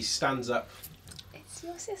stands up, It's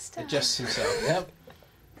your sister. adjusts himself, Yep.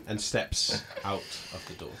 and steps out of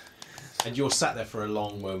the door. And you're sat there for a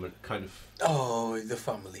long moment, kind of Oh, the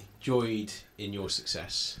family. joyed in your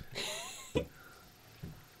success.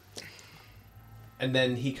 And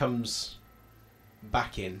then he comes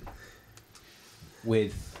back in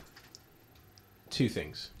with two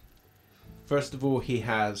things. First of all, he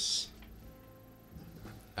has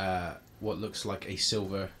what looks like a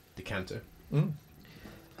silver decanter. Mm.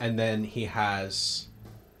 And then he has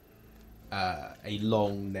a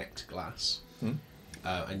long-necked glass. Mm.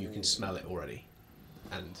 And you can smell it already.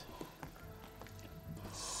 And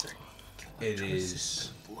it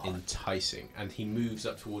is enticing. And he moves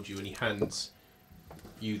up towards you and he hands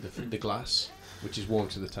you the glass, which is warm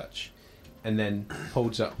to the touch, and then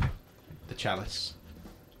holds up the chalice.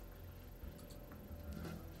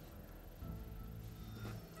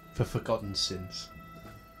 For forgotten sins.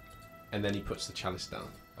 And then he puts the chalice down,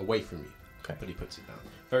 away from you. Okay. But he puts it down.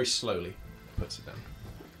 Very slowly puts it down.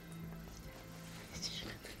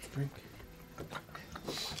 Drink.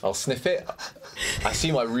 I'll sniff it. I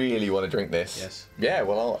assume I really want to drink this. Yes. Yeah,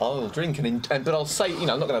 well, I'll drink but I'll say, you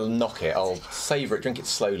know, I'm not going to knock it. I'll savour it, drink it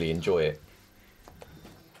slowly, enjoy it.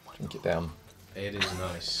 Drink it down. It is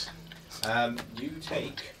nice. You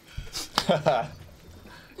take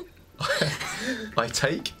I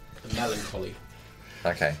take. the melancholy.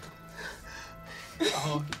 Okay.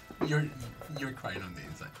 Oh, you're crying on the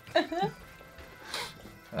inside.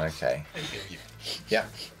 Okay. I hear you. Yeah.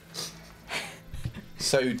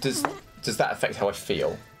 So does that affect how I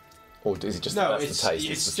feel, or is it just No, that's it's the taste?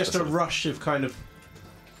 it's the just a sort of- rush of kind of.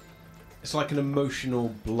 It's like an emotional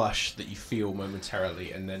blush that you feel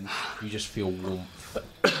momentarily, and then you just feel warmth.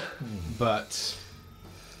 But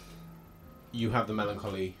you have the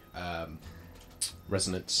melancholy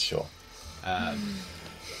resonance. Sure.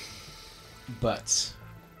 But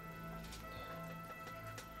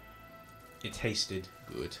it tasted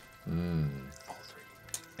good. And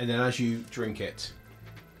then as you drink it,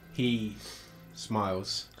 he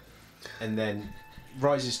smiles and then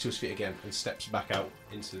rises to his feet again and steps back out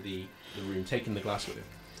into the room, taking the glass with him.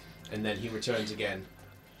 And then he returns again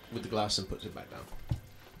with the glass and puts it back down.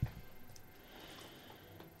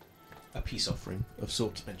 A peace offering of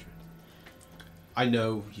sorts, Benjamin. I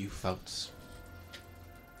know you felt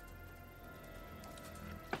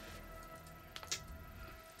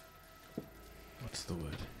What's the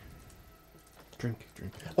word? Drink.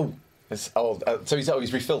 Oh, so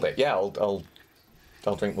he's refilled it. Yeah, I'll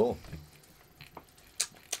drink more.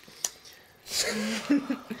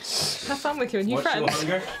 Have fun with your new What's your friends.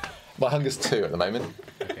 hunger? My hunger's 2 at the moment.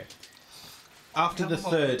 Okay. After the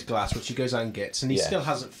third glass, which he goes out and gets, and he Yeah. still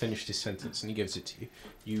hasn't finished his sentence, and he gives it to you,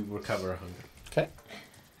 you recover a hunger. Okay.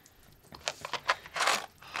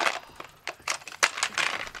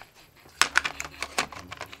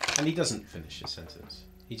 And he doesn't finish his sentence.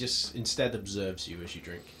 He just instead observes you as you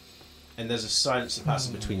drink. And there's a silence that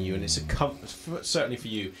passes between you, and it's certainly for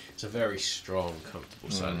you, it's a very strong,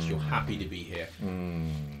 comfortable silence. You're happy to be here.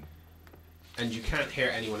 And you can't hear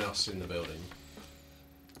anyone else in the building.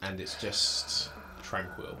 And it's just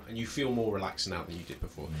tranquil. And you feel more relaxed now than you did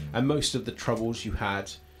before. And most of the troubles you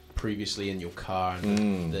had previously in your car,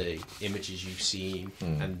 and the images you've seen,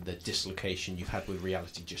 and the dislocation you've had with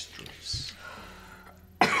reality just drifts.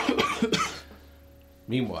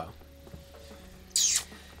 Meanwhile,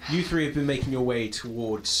 you three have been making your way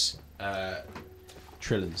towards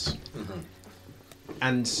Trillans.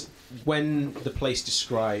 And when the place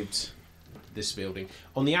described this building,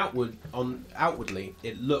 outwardly,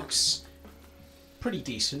 it looks pretty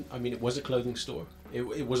decent. I mean, it was a clothing store.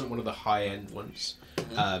 It wasn't one of the high-end ones,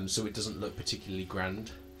 so it doesn't look particularly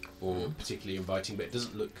grand or particularly inviting, but it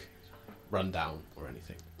doesn't look run down or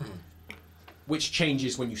anything. Which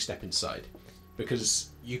changes when you step inside, because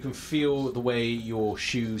you can feel the way your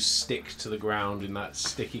shoes stick to the ground in that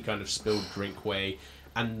sticky kind of spilled drink way,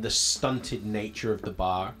 and the stunted nature of the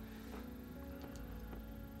bar.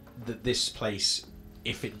 That this place,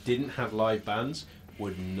 if it didn't have live bands,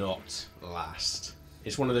 would not last.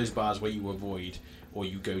 It's one of those bars where you avoid or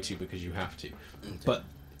you go to because you have to. But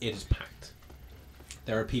it is packed.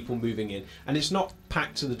 There are people moving in, and it's not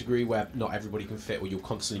packed to the degree where not everybody can fit or you're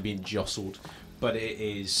constantly being jostled, but it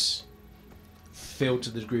is filled to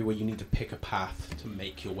the degree where you need to pick a path to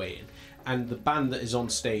make your way in. And the band that is on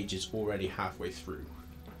stage is already halfway through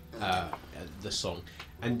the song.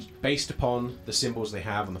 And based upon the symbols they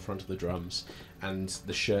have on the front of the drums and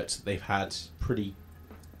the shirts that they've had, pretty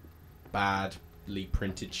badly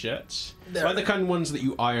printed shirts, like the kind of ones that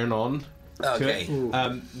you iron on. Okay. To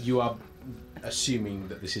it, you are assuming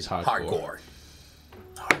that this is hardcore.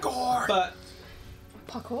 Hardcore. But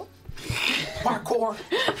Parkour? Hardcore.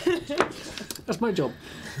 That's my job.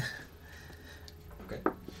 okay.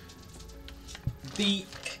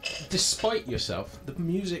 Despite yourself, the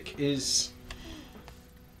music is.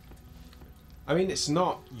 I mean, it's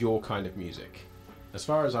not your kind of music. As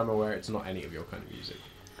far as I'm aware, it's not any of your kind of music,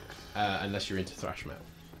 unless you're into thrash metal.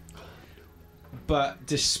 But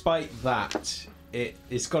despite that,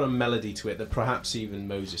 it's got a melody to it that perhaps even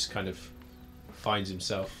Moses kind of finds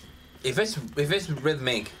himself. If it's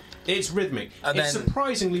rhythmic, It's rhythmic. And It's then-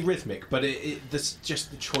 surprisingly rhythmic, but this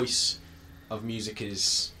just the choice of music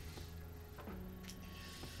is,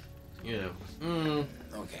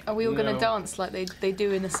 okay. Are we all going No. to dance like they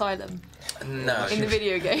do in Asylum No. in the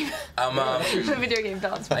video game? The video game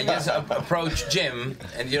dance. I just approached Jim,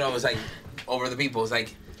 and it was like over the people. It's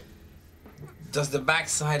like, does the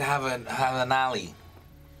backside have an alley?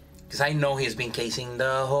 Because I know he's been casing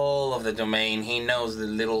the whole of the domain. He knows the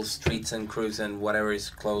little streets and crews and whatever is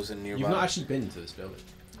close and nearby. You've not actually been to this building.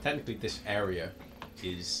 Technically, this area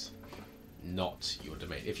is not your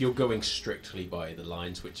domain. If you're going strictly by the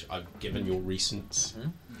lines which I've given your recent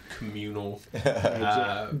communal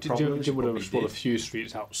problems, Jim would you have probably explored a did. few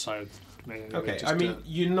streets outside. Anyway, Okay, just I mean, to-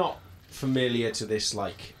 you're not familiar to this,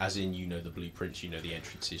 like, as in you know the blueprints, you know the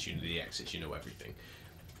entrances, you know the exits, you know everything.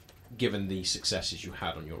 Given the successes you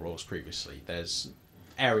had on your rolls previously, there's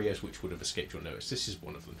areas which would have escaped your notice. This is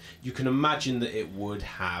one of them. You can imagine that it would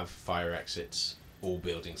have fire exits. All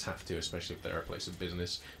buildings have to, especially if they're a place of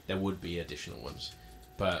business. There would be additional ones.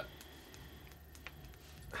 But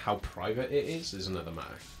how private it is another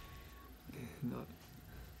matter.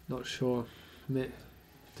 not sure.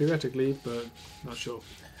 Theoretically, but not sure.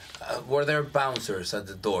 Were there bouncers at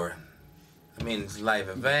the door? I mean, it's live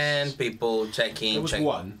event, people checking. There was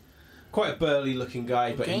one. Quite a burly looking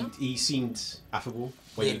guy, but Okay. he seemed affable.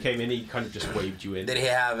 When you Did- came in, he kind of just waved you in. Did he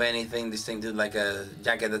have anything distinctive, like a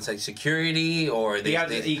jacket that said security, or He had-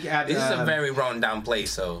 this he is a had, very run down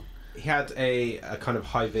place, so He had a kind of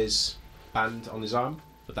high-vis band on his arm,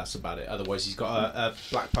 but that's about it. Otherwise, he's got a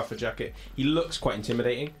black puffer jacket. He looks quite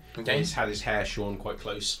intimidating. Okay. He's had his hair shorn quite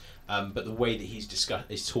close, but the way that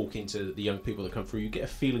he's talking to the young people that come through, you get a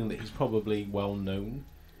feeling that he's probably well known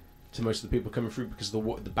to most of the people coming through because the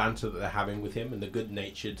banter that they're having with him and the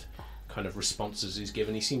good-natured kind of responses he's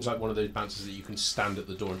given. He seems like one of those banters that you can stand at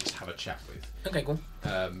the door and just have a chat with. okay, cool.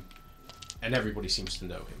 And everybody seems to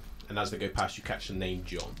know him. and as they go past, you catch the name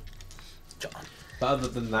John. John. But other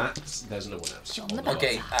than that, there's no one else. John the Baptist.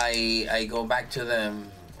 Okay, I go back to them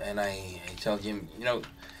and I tell Jim,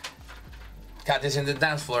 Kat is in the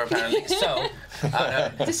dance floor apparently. So,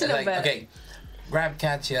 Just a little bit. Okay, grab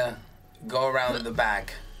Katya, go around the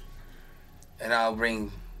back, and I'll bring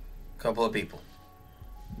a couple of people.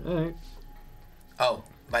 Alright. Oh,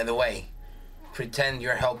 by the way, pretend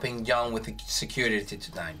you're helping John with the security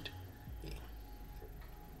tonight.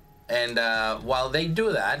 And while they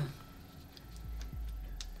do that,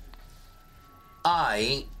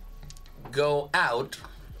 I go out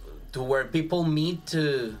to where people meet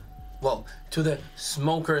to the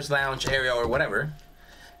smokers lounge area or whatever,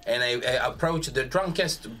 and I approach the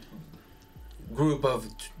drunkest group of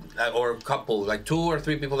or couple, like 2 or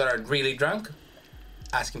 3 people that are really drunk,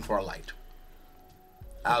 asking for a light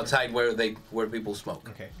outside where people smoke.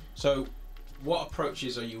 Okay. So, what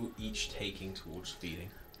approaches are you each taking towards feeding?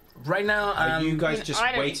 Right now, Are you guys just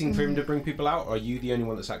I don't- waiting for him to bring people out, or are you the only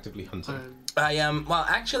one that's actively hunting? I am. Well,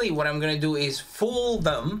 actually, what I'm gonna do is fool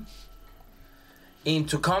them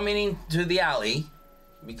into coming into the alley,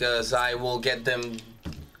 because I will get them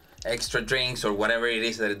extra drinks or whatever it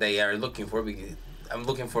is that they are looking for. Because I'm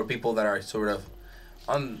looking for people that are sort of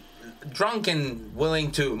drunk and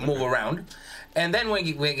willing to move around. And then when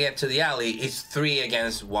we get to the alley, it's 3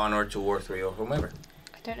 against 1 or 2 or 3 or whomever.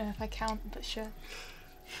 I don't know if I count, but sure.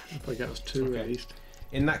 If I get us 2 Okay. at least.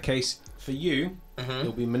 In that case, for you,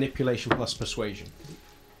 it'll be manipulation plus persuasion.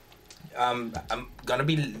 I'm gonna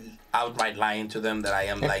be outright lying to them that I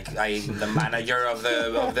am the manager of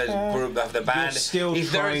the group of the band. You're still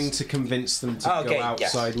If there's- trying to convince them to Okay, go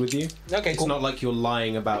outside with you. Okay, It's cool. not like you're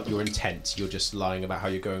lying about your intent. You're just lying about how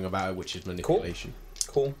you're going about it, which is manipulation.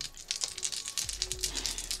 Cool.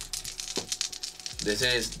 This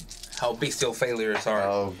is how bestial failures are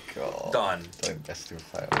Oh god. done. Don't bestial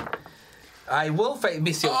fail. I will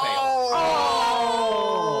bestial fail.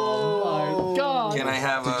 Oh my god. Can I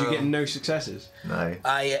have? Did you get no successes? No.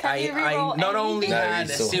 I you reroll not only anything? No, had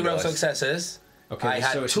you still 0 have dice. successes. Okay, I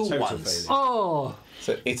had so it's a 2 total ones. failure. Oh!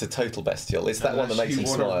 So it's a total bestial. It's that one that makes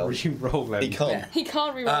Unless him you wanna smile. re-roll them. He can't. Yeah. He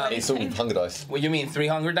can't reroll It's all anything. hunger dice. What you mean 3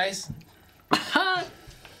 hunger dice?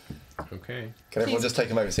 Okay. Can everyone just take a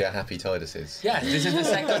moment and see how happy Titus is? Yeah, this is the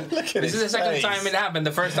second. Look at This is the his second face. time it happened.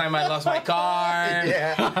 The first time I lost my car,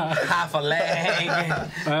 Yeah. half a leg.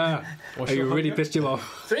 What's Are you your really hunger? pissed him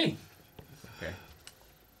off? 3. Okay.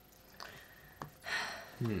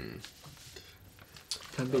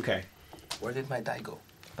 Can be. Okay. Where did my die go?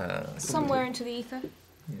 Somewhere into the ether.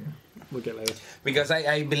 We'll get later. Because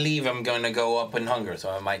I believe I'm going to go up in hunger, so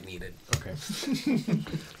I might need it. Okay.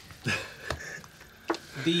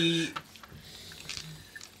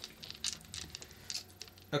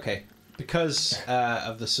 Okay, because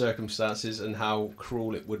of the circumstances and how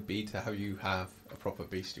cruel it would be to have you have a proper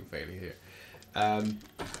bestial failure here,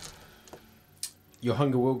 your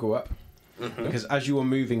hunger will go up, because as you are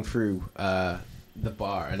moving through the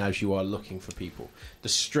bar and as you are looking for people, the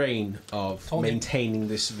strain of Told you. maintaining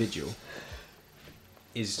this vigil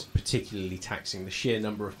is particularly taxing. The sheer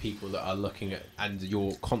number of people that are looking at, and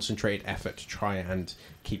your concentrated effort to try and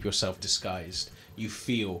keep yourself disguised, you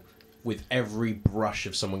feel with every brush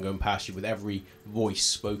of someone going past you, with every voice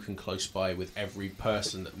spoken close by, with every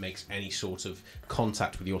person that makes any sort of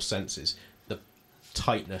contact with your senses, the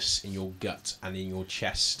tightness in your gut and in your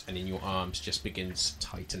chest and in your arms just begins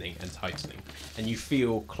tightening and tightening, and you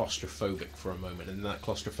feel claustrophobic for a moment, and that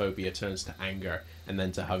claustrophobia turns to anger and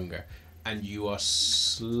then to hunger, and you are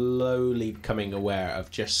slowly becoming aware of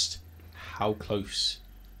just how close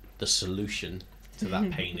the solution to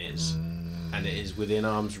that pain is, and it is within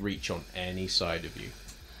arm's reach on any side of you.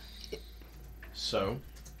 So,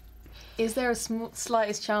 Is there a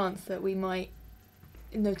slightest chance that we might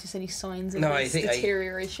notice any signs of No, I this think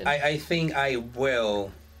deterioration? I think I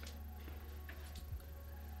will.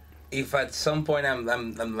 If at some point I'm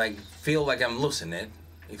like feel like I'm losing it,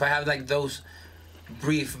 if I have like those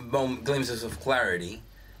brief glimpses of clarity,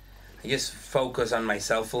 I just focus on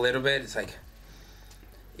myself a little bit. It's like,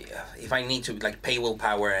 if I need to like pay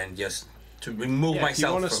willpower and just to remove yeah,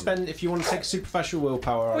 myself if you want to take a superficial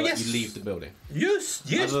willpower, I'll let yes. you leave the building. Yes,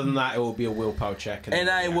 yes. Other than that, it will be a willpower check. And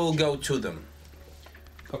I then will reaction. go to them.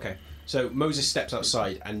 Okay, so Moses steps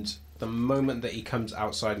outside, and the moment that he comes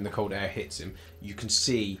outside and the cold air hits him, you can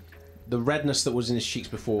see the redness that was in his cheeks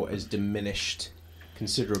before is diminished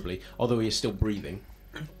considerably, although he is still breathing.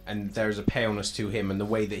 And there is a paleness to him and the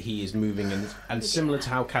way that he is moving, and similar to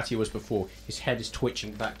how Katia was before, his head is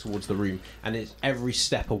twitching back towards the room, and it's every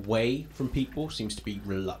step away from people seems to be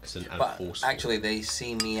reluctant and But forceful. actually, they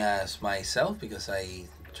see me as myself because I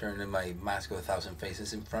turning my Mask of a Thousand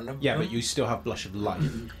Faces in front of Yeah, him. but you still have Blush of Life.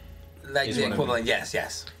 Like is the what I mean. equivalent,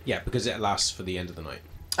 yes. Yeah, because it lasts for the end of the night.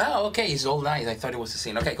 Oh, okay, it's all night. I thought it was a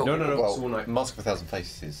scene. Okay, cool. No, it's all Well, night. Mask of a Thousand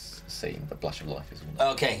Faces is seen, but Blush of Life is all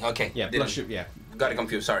night. Okay. Yeah, Didn't- Blush of, yeah. Got it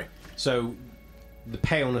confused, sorry. So, the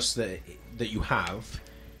paleness that you have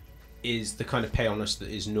is the kind of paleness that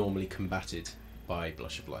is normally combated by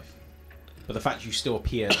Blush of Life. But the fact you still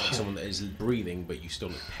appear like someone that is breathing, but you still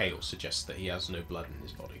look pale, suggests that he has no blood in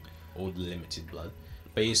his body, or limited blood.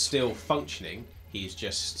 But he is still functioning. He is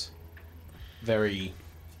just very,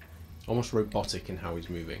 almost robotic in how he's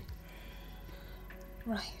moving.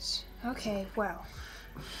 Right. Okay, well.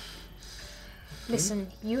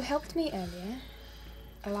 Listen, you helped me earlier.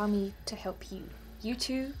 Allow me to help you. You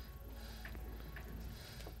two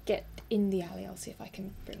get in the alley. I'll see if I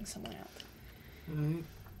can bring someone out. I'm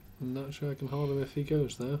not sure I can hold him if he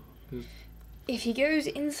goes though. 'Cause If he goes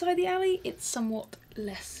inside the alley, it's somewhat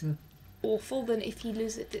less awful than if he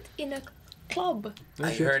lives it in a club.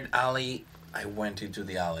 I heard alley. I went into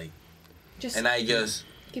the alley. Just And I just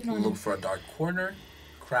keep an eye on look him. for a dark corner,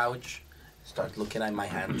 crouch, start looking at my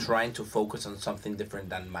hand, trying to focus on something different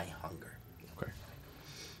than my hunger. Okay.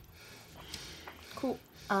 Cool.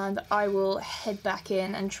 And I will head back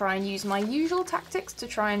in and try and use my usual tactics to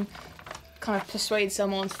try and kind of persuade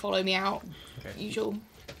someone to follow me out. Okay. Usual.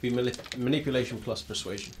 Be manipulation plus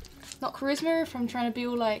persuasion. Not charisma if I'm trying to be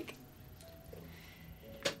all like,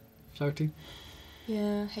 flirty.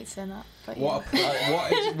 yeah, I hate saying that. But What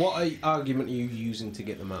yeah. what argument are you using to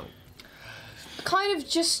get them out? Kind of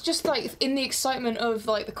just like in the excitement of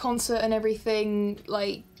like the concert and everything,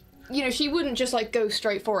 like, you know, she wouldn't just like go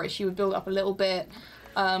straight for it. She would build up a little bit,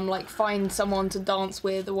 like find someone to dance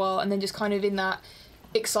with a while, and then just kind of in that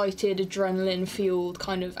excited, adrenaline fueled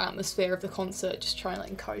kind of atmosphere of the concert, just try and like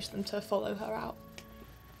encourage them to follow her out.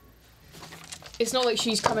 It's not like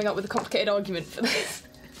she's coming up with a complicated argument for this.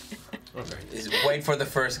 Okay. Is wait for the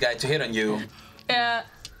first guy to hit on you, Yeah,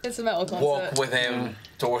 it's a metal concert. walk with him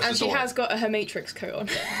towards and the she door. has got her Matrix coat on.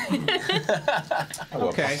 Oh,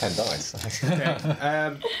 Okay. 10 dice.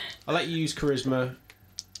 Okay. I'll let you use charisma,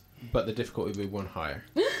 but the difficulty will be one higher.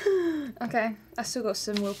 Okay, I still got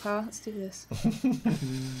some willpower. Let's do this.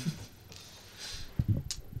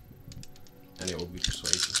 And it will be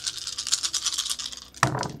persuasion.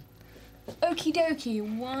 Okie dokie.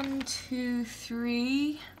 1, 2,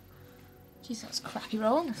 3. Jeez, that's a crappy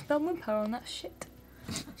roll. I spelled willpower on that shit.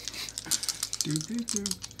 Do.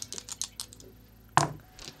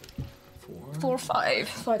 4, 5.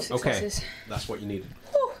 5 successes. That's what you needed.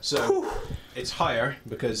 So it's higher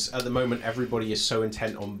because at the moment everybody is so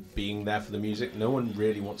intent on being there for the music. No one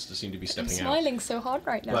really wants to seem to be I'm stepping out. smiling so hard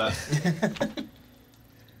right now. But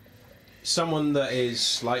someone that is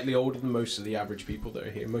slightly older than most of the average people that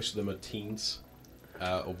are here, most of them are teens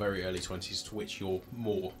or very early 20s, to which you're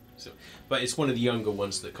more. So, but it's one of the younger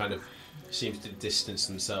ones that kind of seems to distance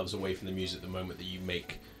themselves away from the music the moment that you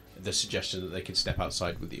make the suggestion that they could step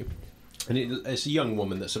outside with you. And it's a young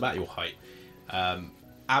woman that's about your height,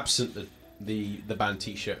 absent the band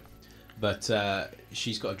t-shirt, but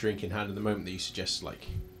she's got a drink in hand at the moment that you suggest like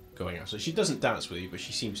going out. So she doesn't dance with you, but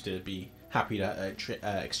she seems to be happy to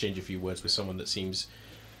exchange a few words with someone that seems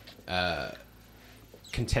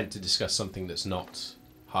content to discuss something that's not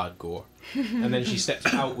hardcore. And then she steps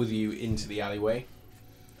out with you into the alleyway,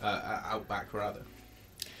 out back rather.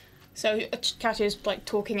 So Katya's like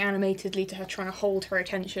talking animatedly to her, trying to hold her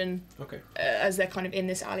attention Okay. as they're kind of in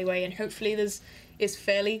this alleyway, and hopefully it's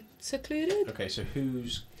fairly secluded. Okay, so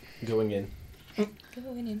who's going in?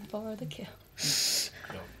 Going in for the kill.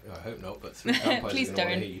 No, I hope not, but 3 vampires Please are gonna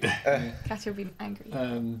don't. want to heed. Katya will be angry.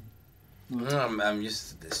 I'm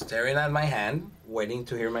just staring at my hand, waiting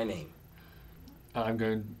to hear my name. I'm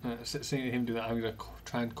going, seeing him do that, I'm going to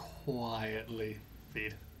try and quietly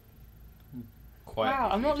feed. Quiet. Wow,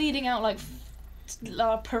 I'm not leading out like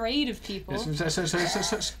a parade of people. So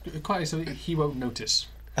quietly so he won't notice.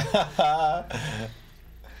 I'm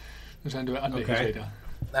trying to do it under his Okay. radar.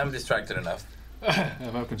 I'm distracted enough.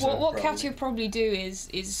 I'm open to What Probably. Katya would probably do is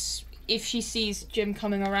if she sees Jim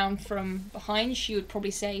coming around from behind, she would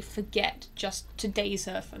probably say, forget, just to daze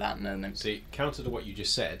her for that moment. See, counter to what you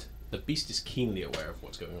just said, the beast is keenly aware of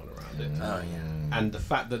what's going on around it. Oh yeah. And the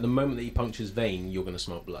fact that the moment that he punctures vein, you're going to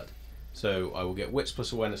smell blood. So I will get wits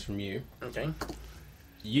plus awareness from you. Okay.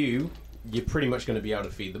 You're pretty much going to be able to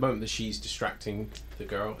feed. The moment that she's distracting the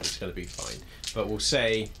girl, it's going to be fine. But we'll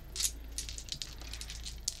say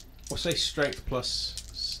strength plus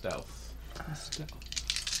stealth.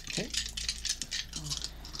 Okay.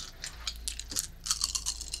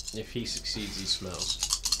 If he succeeds, he smells.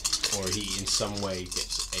 Or he in some way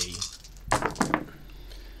gets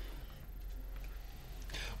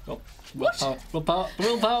Oh, willpower.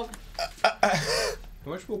 How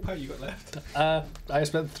much willpower you got left? I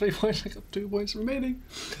spent 3 points. I got 2 points remaining.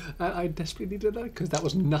 I desperately needed that because that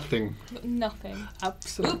was nothing. Nothing.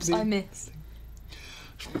 Absolutely. Oops, I missed.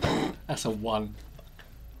 That's a 1.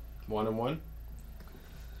 1 and 1.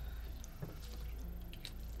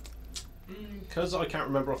 Because I can't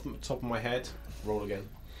remember off the top of my head, roll again.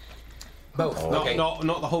 Both. Okay. Not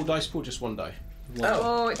the whole dice pool, just one die.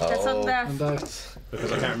 Oh, it depends on death. And dice.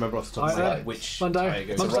 Because I can't remember off the top of my head which One die die. it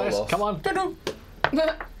goes Mum's to. roll dice. off. Come on.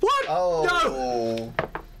 What? Oh.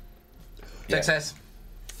 Success.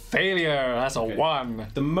 Failure. That's a Okay. 1.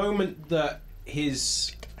 The moment that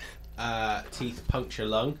his teeth puncture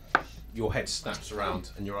lung, your head snaps around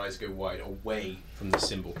and your eyes go wide away from the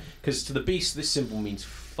symbol. Because to the beast, this symbol means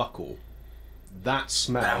fuck all. That I'm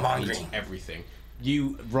smell hungry. means everything.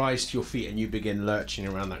 You rise to your feet and you begin lurching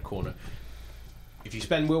around that corner. If you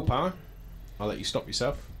spend willpower, I'll let you stop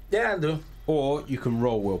yourself. Yeah, I'll do. Or you can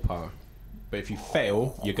roll willpower. But if you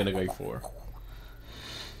fail, you're going to go for it.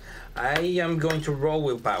 I am going to roll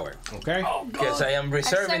willpower. Okay? Because I am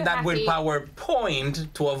reserving so that happy. willpower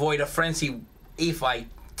point to avoid a frenzy if I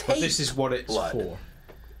But take this is what it's blood. for.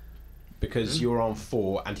 Because you're on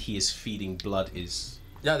 4 and he is feeding blood is...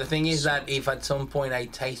 Yeah, the thing is that if at some point I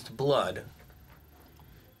taste blood,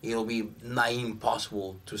 it'll be nigh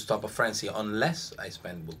impossible to stop a frenzy unless I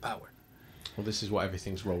spend willpower. Well, this is what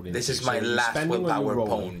everything's rolled into. This is So my are you last spending or you willpower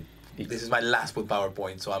rolling? point. This is my last willpower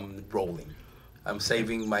point, so I'm rolling. I'm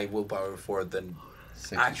saving my willpower for the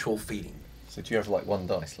So, actual feeding. so do you have like 1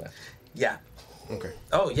 dice left? Yeah. Okay.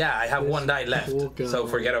 Oh yeah, I have 1 die left. poor girl. So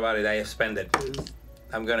forget about it. I have spent it.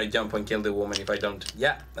 I'm gonna jump and kill the woman if I don't.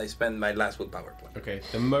 Yeah, I spend my last willpower point. Okay.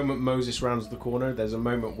 The moment Moses rounds the corner, there's a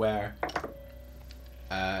moment where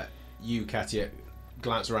you, Katia,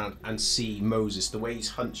 glance around and see Moses, the way he's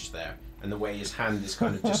hunched there, and the way his hand is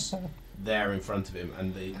kind of just there in front of him,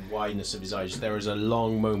 and the wideness of his eyes. There is a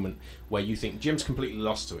long moment where you think Jim's completely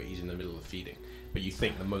lost to it. He's in the middle of feeding. But you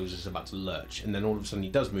think that Moses is about to lurch, and then all of a sudden he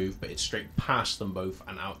does move, but it's straight past them both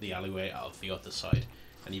and out the alleyway, out of the other side,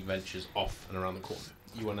 and he ventures off and around the corner.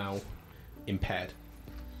 You are now impaired,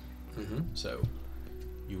 so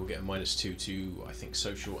you will get a -2 to, I think,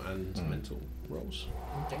 social and mental rolls.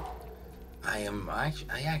 Okay. I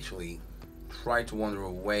actually try to wander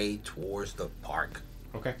away towards the park.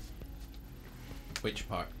 Okay. Which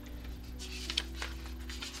part?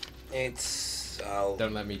 It's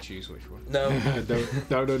Don't let me choose which one. no.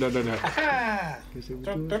 No.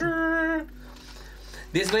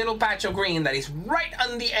 This little patch of green that is right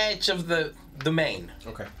on the edge of the domain.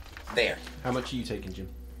 Okay. There. How much are you taking, Jim?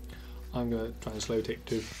 I'm going to try and slow take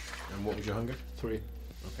 2, And what was your hunger? 3. Okay.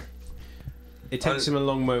 It takes him a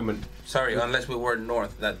long moment. Sorry, unless we were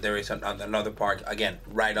north, that there is another park again,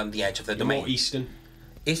 right on the edge of the You're domain. more eastern.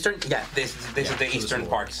 Eastern, yeah. This Yeah, is the so this eastern will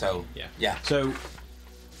park. work. So Yeah. So,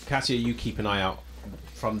 Katia, you keep an eye out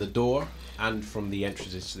from the door and from the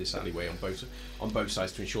entrances to this alleyway on both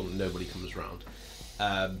sides to ensure that nobody comes around.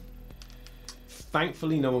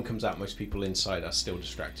 Thankfully, no one comes out. Most people inside are still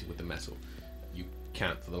distracted with the metal. You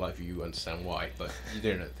can't, for the life of you, understand why, but you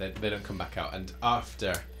don't know. They don't come back out. And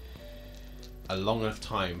after a long enough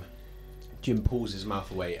time, Jim pulls his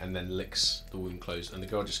mouth away and then licks the wound closed, and the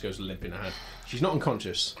girl just goes limp in her hand. She's not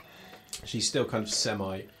unconscious. She's still kind of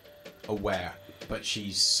semi-aware, but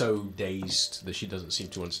she's so dazed that she doesn't seem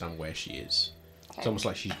to understand where she is. It's almost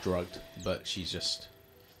like she's drugged, but she's just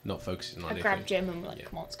not focusing on I anything. grab Jim and I'm like, Yeah.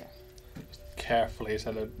 come on, let's go. Carefully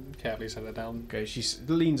set her down. Okay, she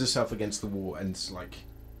leans herself against the wall and like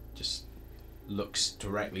just looks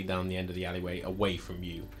directly down the end of the alleyway away from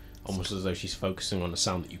you, almost as though she's focusing on a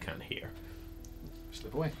sound that you can't hear.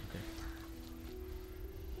 Slip away.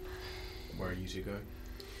 Where are you two going?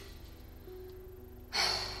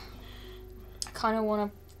 I kind of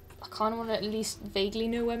want to at least vaguely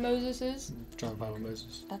know where Moses is. Try and find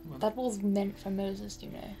Moses. That wall's meant for Moses, do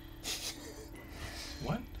you know?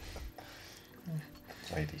 What?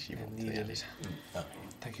 Lady, she wants Needed it. it.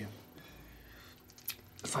 Thank you.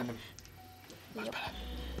 Find him. Yep.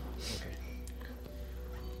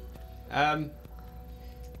 Okay.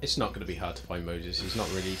 It's not going to be hard to find Moses. He's not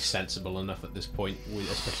really sensible enough at this point,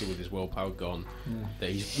 especially with his willpower gone, that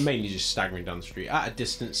he's mainly just staggering down the street. At a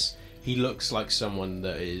distance, he looks like someone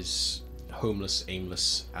that is homeless,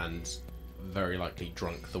 aimless, and very likely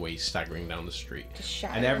drunk the way he's staggering down the street. Just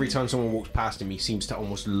And every shattering. time someone walks past him, he seems to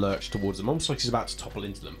almost lurch towards them, almost like he's about to topple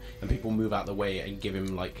into them. And people move out the way and give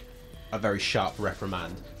him like a very sharp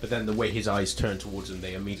reprimand. But then the way his eyes turn towards them,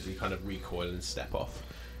 they immediately kind of recoil and step off.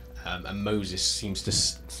 And Moses seems to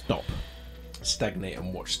stop stagnate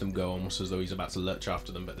and watch them go, almost as though he's about to lurch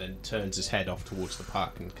after them, but then turns his head off towards the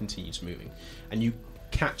park and continues moving. And you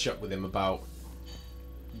catch up with him about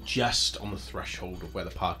just on the threshold of where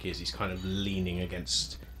the park is. He's kind of leaning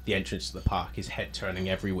against the entrance to the park, his head turning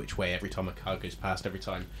every which way every time a car goes past, every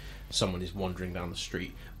time someone is wandering down the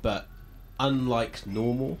street. But unlike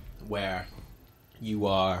normal, where you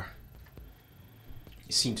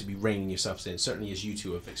seem to be reining yourselves in, certainly as you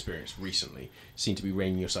two have experienced recently, seem to be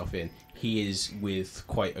reining yourself in, he is with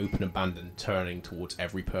quite open abandon turning towards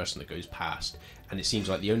every person that goes past, and it seems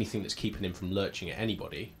like the only thing that's keeping him from lurching at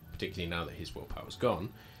anybody, particularly now that his willpower's gone,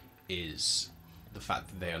 is the fact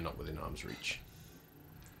that they are not within arm's reach.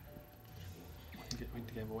 We need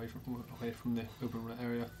to get him away from the open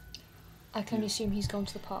area. I can only assume he's gone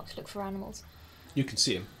to the park to look for animals. You can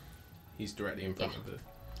see him. He's directly in front of the...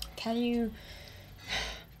 Can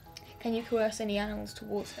you coerce any animals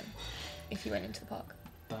towards him if you went into the park?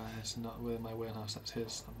 That is not within my wheelhouse. That's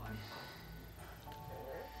his, not mine.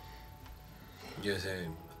 Just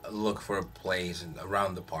look for a place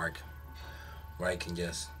around the park where I can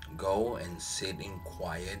just go and sit in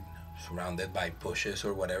quiet, surrounded by bushes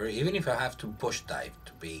or whatever. Even if I have to push dive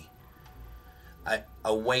to be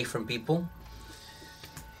away from people.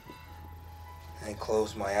 I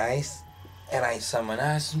close my eyes and I summon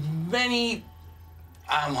as many.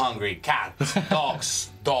 I'm hungry. Cats,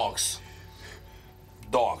 dogs,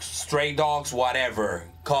 stray dogs, whatever.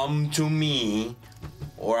 Come to me,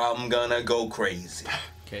 or I'm gonna go crazy.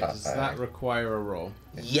 Okay, does that require a roll?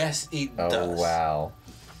 Yes, it Oh does. wow!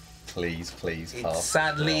 Please, It pass.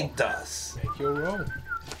 sadly Roll. does. Make your roll.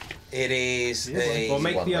 It is a. Well,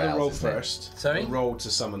 make One the other rouse, roll isn't it? first. Sorry? A roll to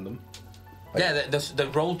summon them. Yeah, the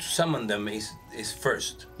roll to summon them is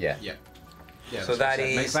first. Yeah. Yeah. Yeah. So that's what I that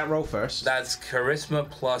said. Make is- that roll first. That's charisma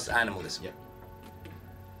plus animalism. Yep.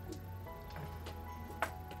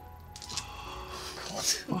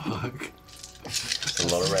 Fuck. It's a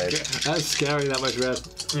lot of red. That's scary, that much red.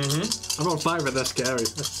 Mm-hmm. I'm not fine, but that's scary.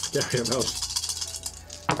 That's scary enough.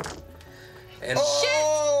 And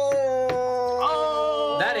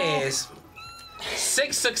that is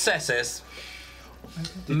 6 successes.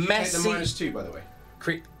 Did you take the Messy. -2, by the way?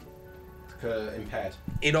 Cre- Impaired.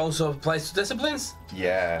 it also applies to disciplines.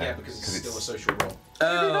 Yeah. Yeah, because it's still a social roll.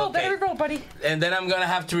 Oh, okay. Better roll, buddy. And then I'm gonna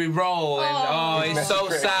have to re-roll, and it's so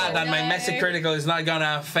Messy sad that my No. messy critical is not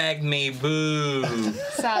gonna affect me. Boo.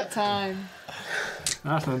 Sad time.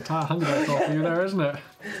 That's an entire hunger dice roll for you there, isn't it?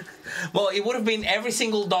 Well, it would have been every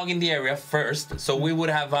single dog in the area first, so we would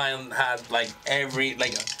have had like every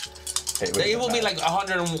like. It will be like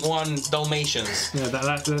 101 Dalmatians, Yeah,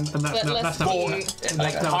 that's less not, for you.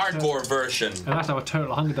 like That's- hardcore version. and that's our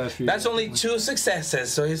total hunger dice for you. That's only 2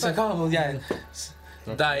 successes, so it's like, oh well, yeah.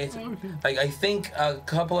 Like I think a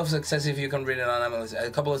couple of successes, if you can read it on Amazon,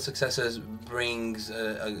 a couple of successes brings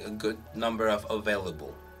a good number of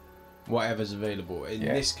available. Whatever's available. In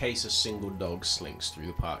Yeah. this case, a single dog slinks through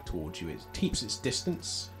the park towards you. It keeps its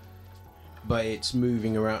distance, but it's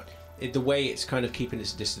moving around. The way it's kind of keeping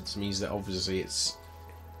its distance means that obviously it's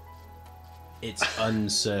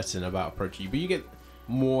uncertain about approaching you. But you get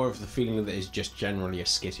more of the feeling that it's just generally a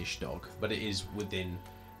skittish dog, but it is within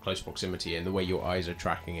close proximity, and the way your eyes are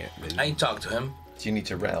tracking it. I talk to him. Do you need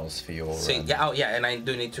to rouse for your? See, yeah, oh yeah, and I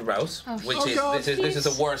do need to rouse, which Oh is God, this is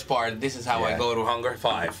the worst part. This is how I Yeah. go to hunger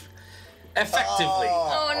 5, effectively,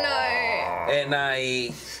 Oh no. and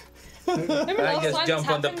I Remember last just time jump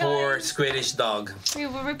this on the happened, poor guys? skittish dog. We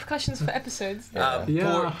were repercussions for episodes.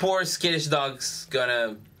 Yeah. Poor skittish dog's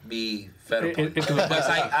gonna be fed It- upon. it's gonna- Because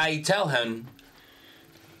I tell him,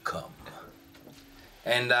 come.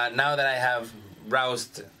 And now that I have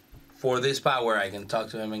roused for this power, I can talk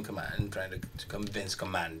to him in command and try to convince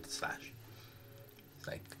command slash. It's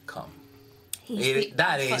like, come.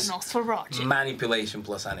 That is manipulation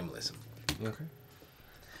plus animalism. Okay.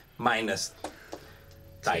 Minus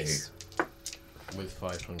dice. With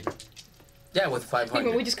 500. Yeah, with We're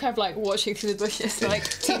 500. just kind of like watching through the bushes, like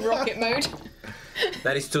Team Rocket mode.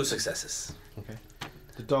 That is 2 successes. Okay.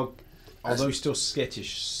 The dog, although still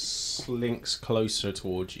skittish, slinks closer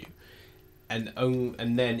towards you, and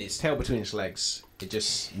then its tail between its legs, it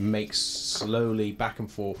just makes slowly back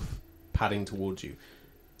and forth, padding towards you.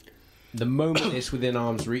 The moment it's within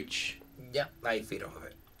arm's reach, Yeah, I feed off of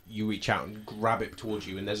it. you reach out and grab it towards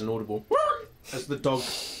you, and there's an audible as the dog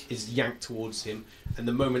is yanked towards him. And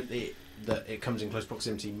the moment that it comes in close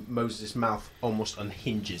proximity, Moses' mouth almost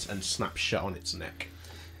unhinges and snaps shut on its neck.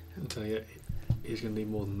 I'll tell you, he's going to need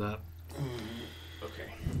more than that.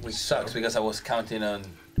 Okay. Which sucks because I was counting on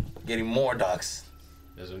getting more dogs,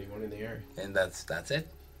 There's only one in the area. and that's it.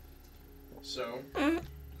 So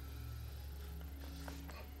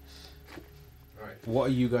Alright, what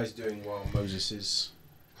are you guys doing while Moses is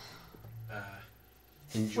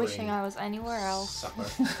enjoying Wishing I was anywhere else. supper?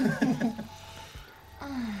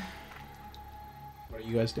 What are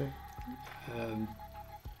you guys doing? I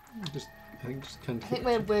think just kind I of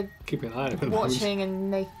think we're keeping an eye on him. watching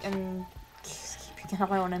and keeping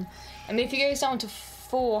an eye on him. I mean, if he goes down to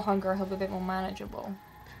 4 hunger, he'll be a bit more manageable.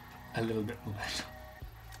 A little bit more.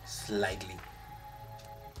 Slightly.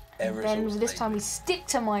 And Ever then so this time we slightly. stick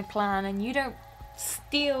to my plan, and you don't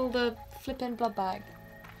steal the flippin' blood bag.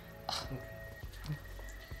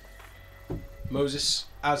 Moses,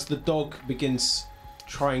 as the dog begins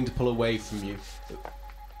trying to pull away from you,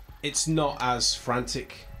 it's not as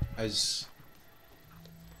frantic as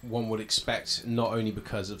one would expect, not only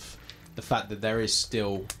because of the fact that there is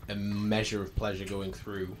still a measure of pleasure going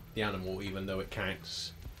through the animal, even though it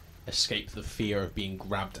can't escape the fear of being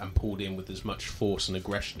grabbed and pulled in with as much force and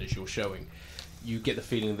aggression as you're showing. You get the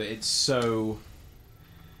feeling that it's so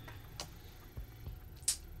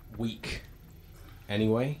weak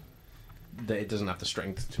anyway that it doesn't have the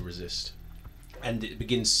strength to resist, and it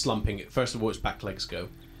begins slumping. First of all, its back legs go,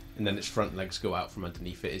 and then its front legs go out from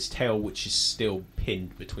underneath it. Its tail, which is still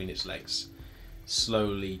pinned between its legs,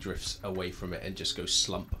 slowly drifts away from it and just goes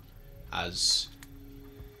slump, as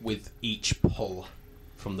with each pull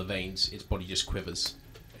from the veins its body just quivers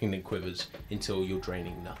and then quivers until you're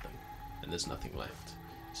draining nothing and there's nothing left.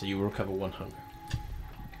 So you will recover 1 hunger.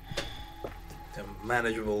 The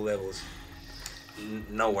manageable levels.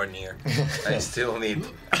 Nowhere near. I still need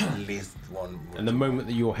at least 1 more. And the moment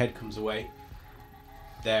that your head comes away,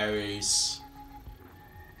 there is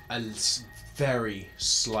a very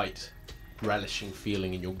slight relishing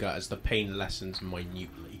feeling in your gut as the pain lessens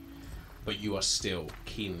minutely, but you are still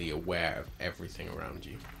keenly aware of everything around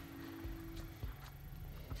you.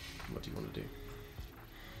 What do you want to do?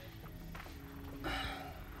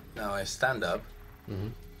 Now I stand up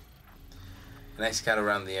and I scout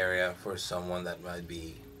around the area for someone that might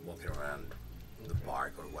be walking around the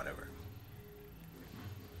park or whatever.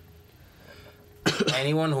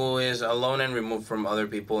 Anyone who is alone and removed from other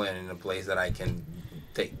people and in a place that I can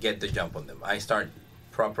get the jump on them. I start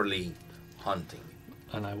properly hunting.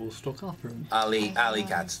 And I will stalk after him. Alley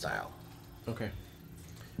cat style. Okay.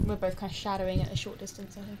 We're both kind of shadowing at a short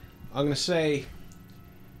distance, I think. I'm going to say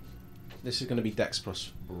this is going to be Dex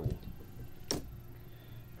plus Brawl.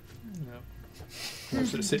 No. I've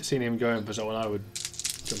sort of seen him going for someone I would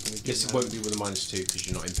jump in the Yes, it won't be with a -2 because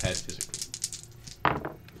you're not impaired physically.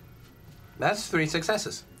 That's 3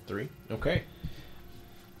 successes. 3. Okay.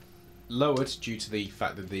 Lowered due to the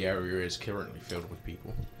fact that the area is currently filled with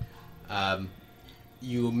people.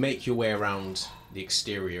 You make your way around the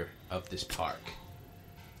exterior of this park,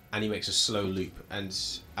 and he makes a slow loop. And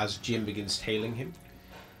as Jim begins tailing him,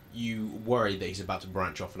 you worry that he's about to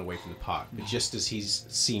branch off and away from the park. But just as he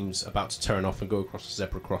seems about to turn off and go across the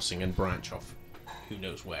zebra crossing and branch off, who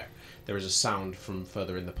knows where, there is a sound from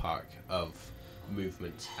further in the park of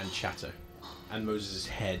movement and chatter, and Moses'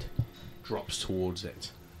 head drops towards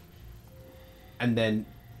it. And then,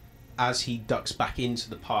 as he ducks back into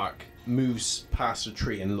the park, moves past a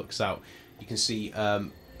tree and looks out, you can see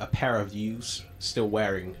a pair of youths still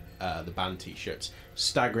wearing the band t-shirts,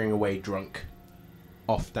 staggering away drunk,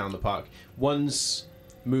 off down the park. One's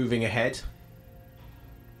moving ahead,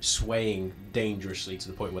 swaying dangerously to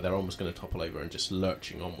the point where they're almost going to topple over and just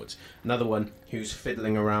lurching onwards. Another one who's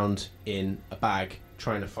fiddling around in a bag,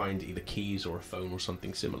 trying to find either keys or a phone or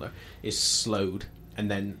something similar, is slowed, and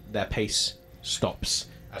then their pace stops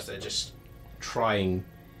as they're just trying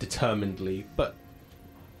determinedly but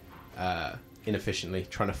inefficiently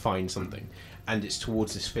trying to find something, and it's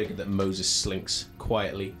towards this figure that Moses slinks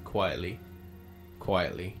quietly,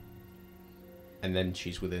 and then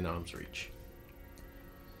she's within arm's reach.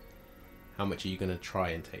 How much are you going to try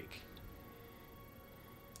and take?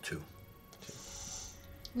 2.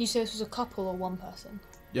 You say this was a couple or one person?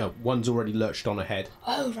 Yeah, one's already lurched on ahead,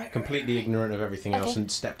 Oh, right. completely ignorant of everything else, Okay.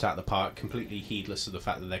 and stepped out of the park, completely heedless of the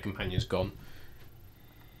fact that their companion's gone.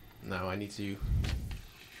 Now I need to...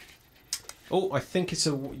 Oh, I think it's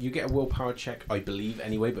you get a willpower check, I believe,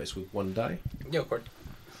 anyway, but it's with 1 die. Yeah, of course.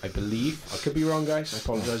 I believe. I could be wrong, guys. I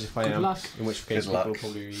apologise if I Good am. luck. In which case, Good luck. people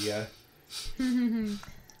will probably...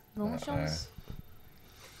 Normal chance.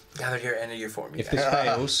 Gather your energy for me. if this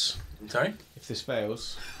fails... Sorry? If this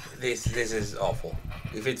fails... This is awful.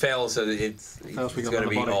 If it fails, it's Fails, we it's go going to on the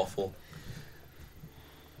be body. awful.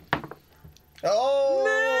 Oh!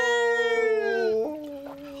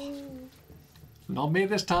 Not me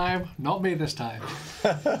this time. Not me this time.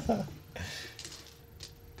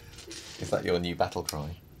 Is that your new battle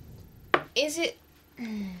cry? Is it...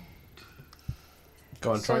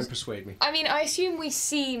 Go on, try So- and persuade me. I mean, I assume we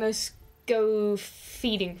see Mos go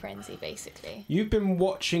feeding frenzy, basically. You've been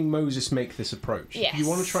watching Moses make this approach. Yes. You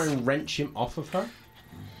want to try and wrench him off of her?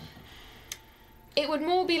 It would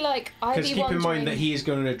more be like I'd Because be keep in wondering. mind that he is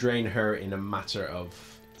going to drain her in a matter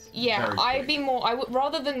of... Yeah, very I'd quick. be more. I would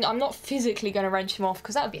rather than I'm not physically going to wrench him off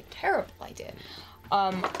because that would be a terrible idea.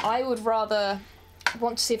 I would rather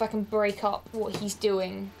want to see if I can break up what he's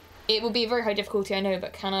doing. It would be a very high difficulty, I know,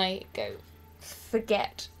 but can I go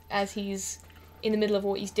forget as he's in the middle of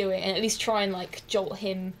what he's doing and at least try and like jolt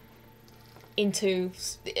him into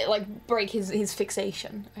like break his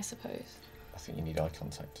fixation, I suppose. I think you need eye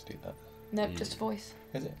contact to do that. Nope, just voice.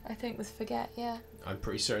 Is it? I think with forget, yeah. I'm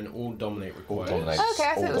pretty certain all dominate All requires... dominates. Okay,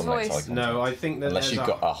 I thought it was all dominates voice. eye contact. No, I think that Unless there's you've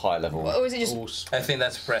got a high level. Or is it just also- I think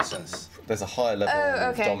that's presence. There's a higher level Oh,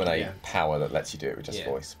 okay. dominate Yeah. power that lets you do it with just Yeah.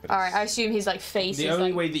 voice. But alright? I assume his like face The is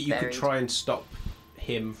only like, way that you could buried. try and stop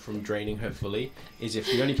him from draining her fully is if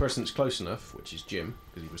the only person that's close enough, which is Jim,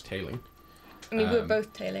 because he was tailing. I mean, we're um,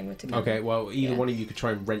 both tailing. We're together. Okay, well, either Yeah. one of you could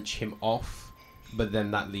try and wrench him off, but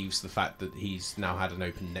then that leaves the fact that he's now had an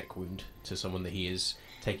open neck wound to someone that he is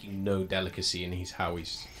taking no delicacy in how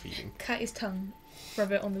he's feeding. Cut his tongue,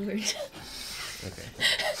 rub it on the wound. Okay.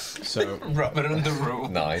 So, Rub it on the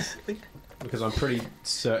room. nice. because I'm pretty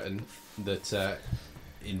certain that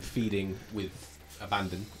in feeding with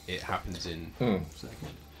abandon, it happens in...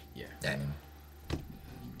 Yeah. Yeah.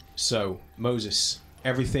 So, Moses,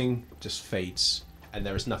 everything just fades, and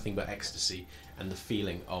there is nothing but ecstasy and the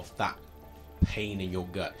feeling of that pain in your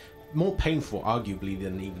gut. More painful, arguably,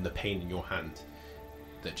 than even the pain in your hand,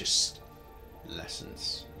 that just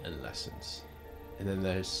lessens and lessens. And then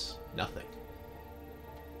there's nothing.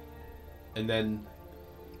 And then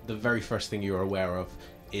the very first thing you're aware of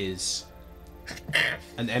is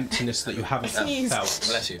an emptiness that you haven't Sneeze. felt.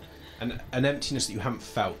 Bless you. An emptiness that you haven't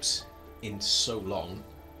felt in so long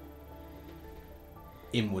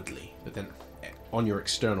inwardly, but then on your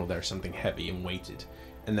external there's something heavy and weighted,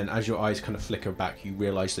 and then as your eyes kind of flicker back you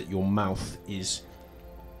realize that your mouth is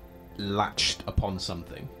latched upon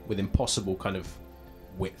something with impossible kind of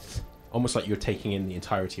width, almost like you're taking in the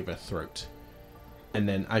entirety of her throat. And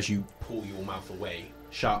then as you pull your mouth away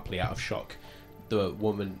sharply out of shock, the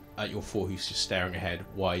woman at your fore who's just staring ahead,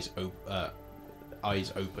 eyes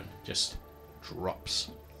open, just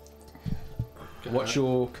drops. What's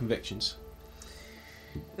your convictions?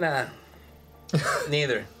 Nah.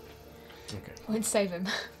 Neither. Okay. We'd save him,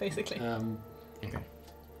 basically. Okay.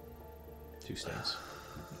 2 stones.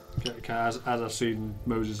 As I've seen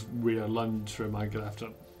Moses really lunge for him, I'm gonna have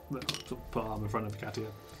to put arm in front of Katia.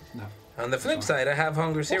 No. On the flip side, I have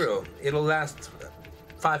Hunger Zero. It'll last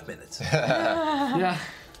 5 minutes. Yeah.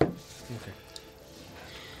 Okay.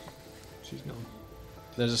 She's gone.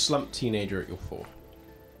 There's a slumped teenager at your fore.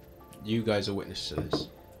 You guys are witness to this.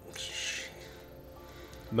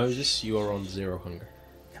 Moses, you are on 0 hunger.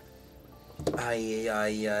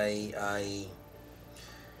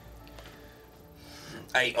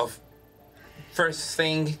 First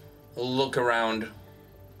thing, look around.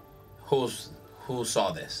 Who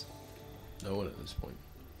saw this? No one at this point.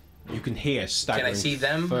 You can hear staggering see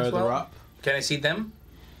them as further well? up, Can I see them?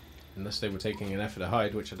 unless they were taking an effort to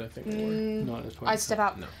hide, which I don't think they were. Not at this point. I'd step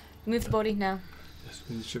out. No. Move the body now. Yes,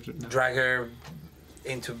 we shift it now. Drag her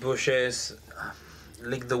into bushes,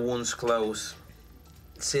 lick the wounds close,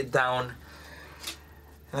 sit down,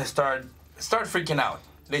 and I start freaking out.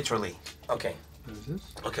 Literally. Okay. Moses.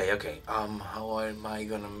 Okay. How am I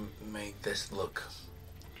gonna make this look?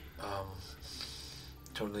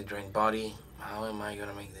 Totally drained body. How am I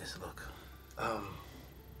gonna make this look? Oh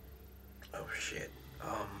shit.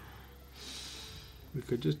 We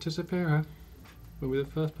could just disappear her. We'll be the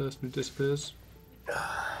first person who disappears.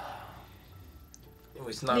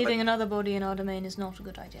 It's not Leaving like, another body in our domain is not a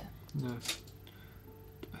good idea. No.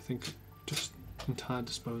 I think just entire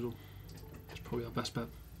disposal is probably our best bet.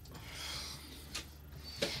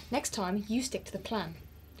 Next time, you stick to the plan.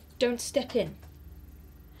 Don't step in.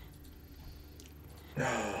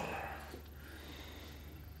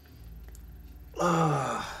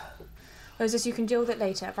 Moses, you can deal with it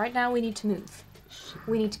later. Right now, we need to move.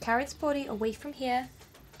 We need to carry this body away from here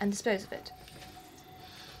and dispose of it.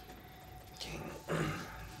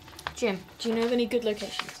 Jim, do you know of any good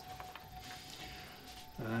locations?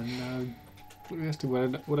 And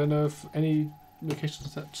would I know if any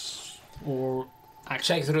locations that's or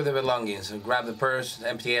check through the belongings. Grab the purse,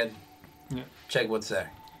 empty it. Yeah. Check what's there.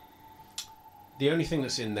 The only thing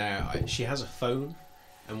that's in there, she has a phone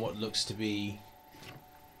and what looks to be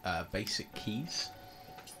basic keys,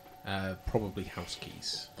 probably house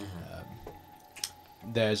keys.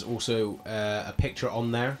 There's also a picture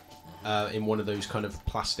on there in one of those kind of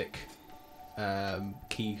plastic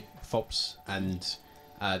key fobs, and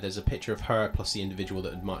there's a picture of her plus the individual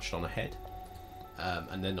that had marched on ahead.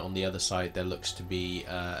 And then on the other side there looks to be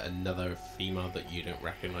another female that you don't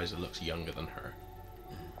recognise that looks younger than her.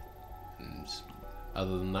 And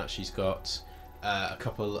other than that, she's got a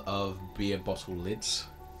couple of beer bottle lids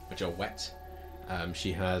which are wet.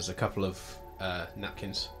 She has a couple of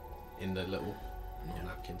napkins in the little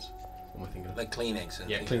napkins. What am I thinking of? Like Kleenex. And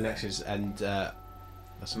Yeah, things like that. Kleenexes and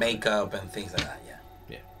that's Makeup and things like that. Yeah.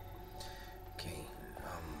 Yeah. Okay.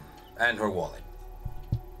 And her wallet.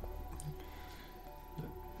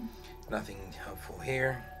 Nothing helpful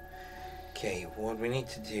here. Okay, what we need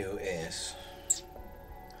to do is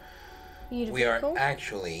You need a we are vehicle?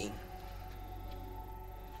 actually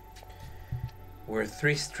we're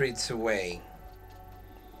 3 streets away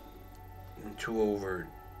and 2 over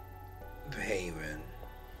the Haven.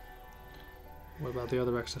 What about the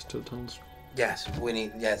other access to the tunnels? Yes, we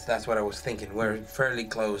need. Yes, that's what I was thinking. We're fairly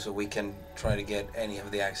close, so we can try to get any of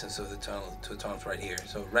the access of the tunnel to the tunnels right here.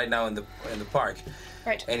 So right now in the park,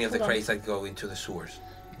 Right. any of the hold on. crates that go into the sewers.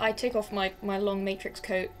 I take off my long matrix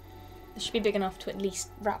coat. It should be big enough to at least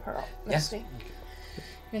wrap her up. Yes. Nicely.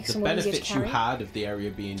 Makes The someone easier to benefits you carry. had of the area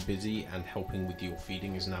being busy and helping with your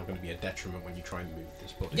feeding is now going to be a detriment when you try and move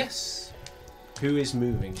this body. Yes. Who is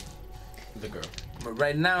moving the girl? But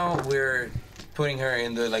right now we're putting her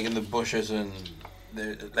in the bushes and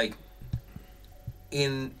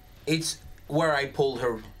it's where I pulled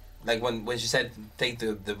her, like when she said take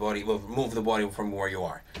the body, well, move the body from where you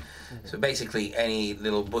are. Mm-hmm. So basically any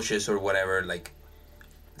little bushes or whatever, like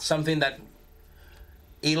something that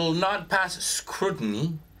it'll not pass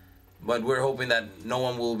scrutiny, but we're hoping that no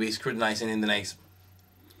one will be scrutinizing in the next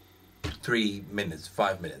 3 minutes,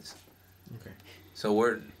 5 minutes. Okay. So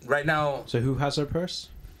we're right now. So who has her purse?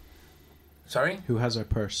 Sorry. Who has her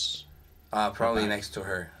purse? Probably back. next to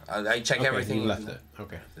her. I check Okay, everything. You left it.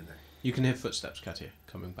 Okay. You can hear footsteps, Katia,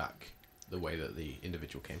 coming back the way that the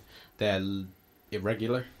individual came. They're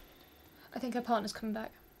irregular. I think her partner's coming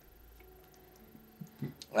back.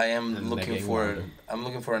 I am And looking they're for. getting I'm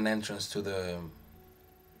looking for an entrance to the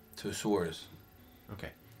sewers.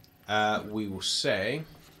 Okay. We will say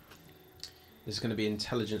there's going to be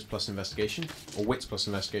intelligence plus investigation, or wits plus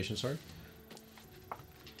investigation. Sorry.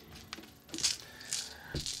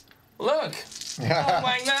 Look! Oh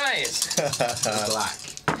my nice! Black.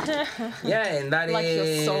 Yeah, and that Like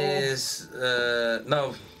your soul. is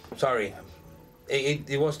no, sorry.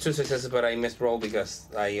 It was 2 successes, but I missed roll because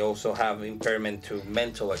I also have impairment to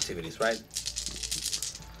mental activities, right?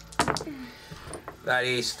 That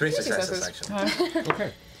is 3 successes, actually.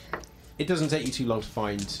 Okay. It doesn't take you too long to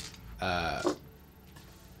find a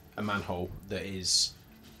manhole that is.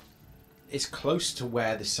 It's close to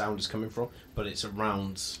where the sound is coming from, but it's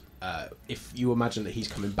around. If you imagine that he's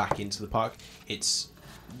coming back into the park, it's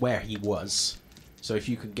where he was. So if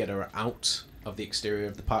you could get her out of the exterior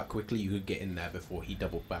of the park quickly, you could get in there before he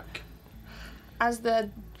doubled back. As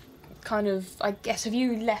the kind of, I guess, have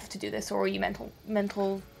you left to do this, or are you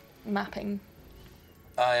mental mapping?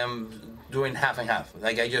 I am doing half and half.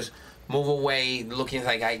 Like I just move away, looking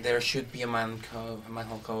like there should be a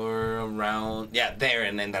manhole cover around. Yeah, there,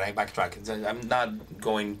 and then I backtrack. I'm not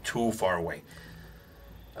going too far away.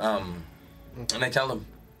 And I tell them.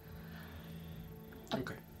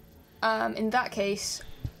 Okay. In that case,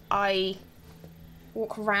 I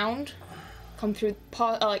walk around, come through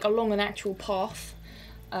like along an actual path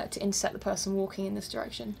to intercept the person walking in this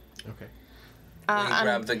direction. Okay. I and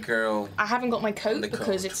grab the girl. I haven't got my coat the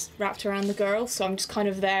because coat. it's wrapped around the girl, so I'm just kind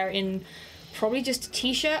of there in probably just a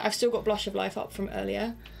t-shirt. I've still got Blush of Life up from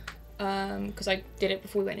earlier because I did it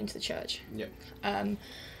before we went into the church. Yep.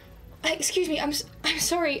 Excuse me, I'm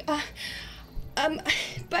sorry.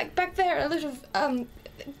 Back there, a lot of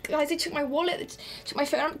guys. They took my wallet. They took my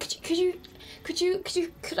phone.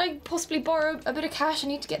 Could I possibly borrow a bit of cash? I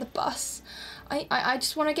need to get the bus. I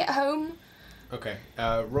just want to get home. Okay.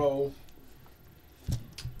 Roll.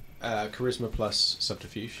 Charisma plus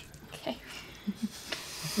subterfuge. Okay.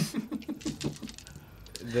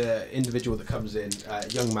 The individual that comes in,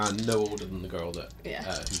 young man, no older than the girl that Yeah.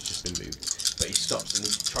 who's just been moved, but he stops and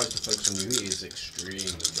he tries to focus on you. He is extremely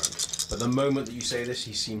drunk. But the moment that you say this,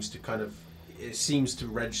 he seems to it seems to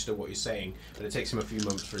register what you're saying, but it takes him a few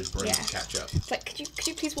moments for his brain Yeah. to catch up. It's like, could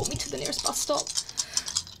you please walk me to the nearest bus stop?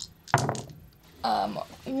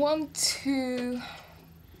 1, 2.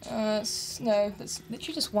 No, that's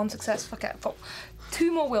literally just 1 success. Fuck it.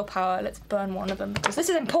 2 more willpower. Let's burn one of them because this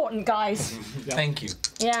is important, guys. Thank you.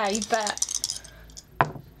 Yeah, you bet.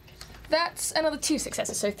 That's another 2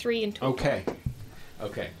 successes, so 3 in total. Okay.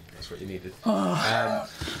 Okay, that's what you needed.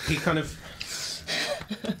 He kind of.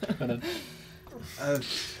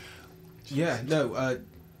 Yeah. No.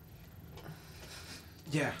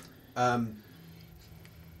 Yeah.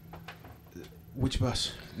 Which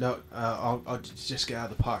bus? No. I'll just get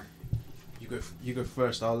out of the park. You go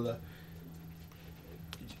first. I'll.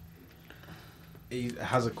 He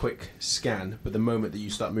has a quick scan, but the moment that you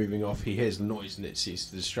start moving off, he hears the noise and it seems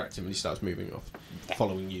to distract him, and he starts moving off,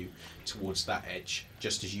 following you towards that edge.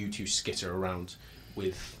 Just as you two skitter around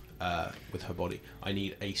with her body, I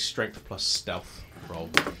need a strength plus stealth roll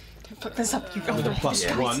Don't fuck this up, you with a got plus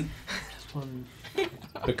Yeah. 1 One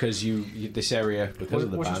because you this area because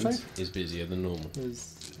of the What's your band strength? is busier than normal.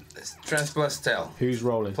 is Strength plus stealth Who's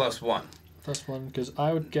rolling? plus 1. plus one because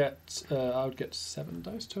I would get 7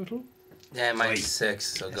 dice total. Yeah, mine's Wait. 6,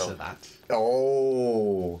 so Less go. of that.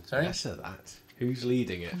 Oh. Sorry? Less of that. Who's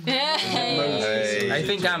leading it? Hey. I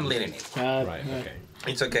think I'm leading it. Right. Okay.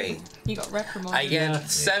 It's okay. You got reprimanded. I get Yeah.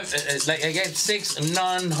 7. I get 6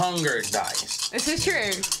 non-hunger dice, This is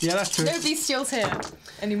true. Yeah, that's true. Nobody steals here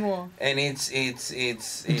anymore. and it's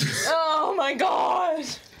Oh my god!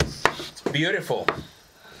 beautiful.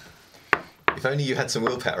 If only you had some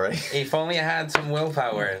willpower, eh? If only I had some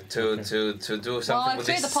willpower to do something Well, I've with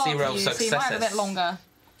cleared the this path for 0 you, so you might have a bit successes. longer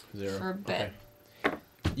 0. for a bit. Okay.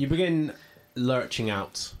 You begin lurching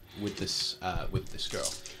out with this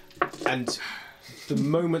girl, and the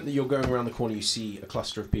moment that you're going around the corner, you see a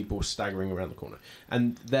cluster of people staggering around the corner,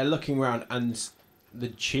 and they're looking around, and the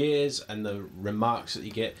cheers and the remarks that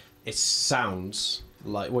you get, it sounds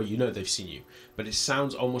like, well, you know they've seen you, but it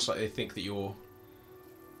sounds almost like they think that you're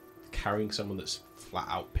carrying someone that's flat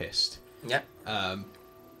out pissed. Yep.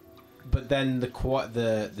 But then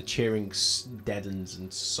the cheering deadens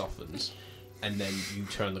and softens, and then you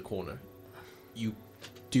turn the corner. You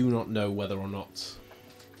do not know whether or not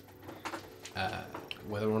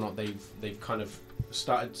they've kind of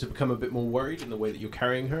started to become a bit more worried in the way that you're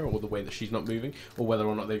carrying her, or the way that she's not moving, or whether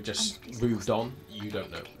or not they've just moved on. You don't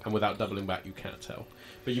know, and without doubling back, you can't tell.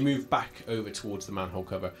 But you move back over towards the manhole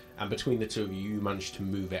cover, and between the two of you, you manage to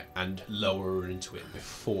move it and lower her into it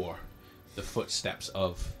before the footsteps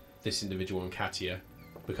of this individual and Katia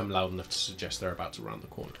become loud enough to suggest they're about to round the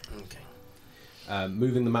corner. Okay.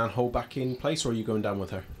 Moving the manhole back in place, or are you going down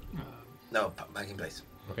with her? No, back in place.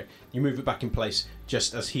 Okay. You move it back in place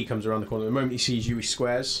just as he comes around the corner. The moment he sees you, he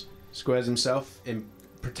squares himself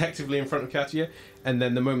protectively in front of Katia, and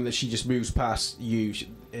then the moment that she just moves past you,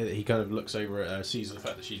 he kind of looks over at her, sees the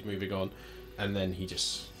fact that she's moving on, and then he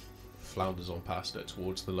just flounders on past her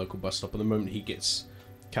towards the local bus stop. And the moment he gets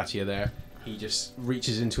Katia there, he just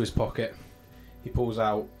reaches into his pocket, he pulls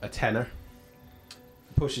out a tenner,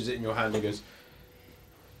 pushes it in your hand and goes,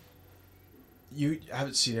 "You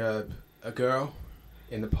haven't seen a girl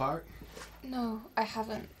in the park?" No, I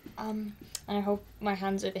haven't. And I hold my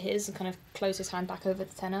hands over his and kind of close his hand back over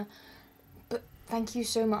the tenor. But thank you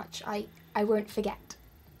so much. I won't forget.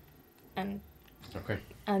 And Okay.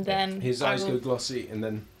 then His I eyes will go glossy, and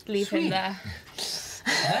then leave him there. Nice.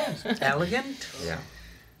 Elegant. Yeah.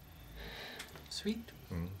 Sweet.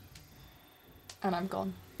 And I'm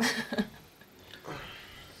gone.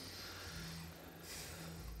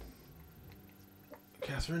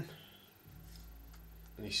 Catherine,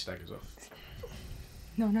 and he staggers off.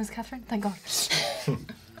 No one knows Catherine? Thank God.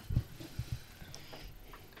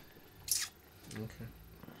 Okay.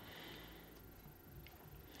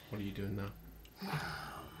 What are you doing now?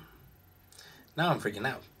 Now I'm freaking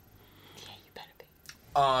out. Yeah, you better be.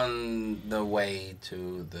 On the way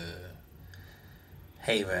to the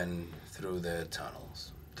haven through the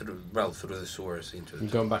tunnels. Through the sewers into the I'm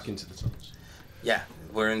going back into the tunnels. Yeah,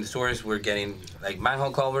 we're in the sewers, we're getting like manhole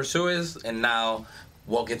cover sewers, and now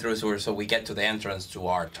walking through sewers so we get to the entrance to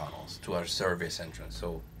our tunnels, to our service entrance.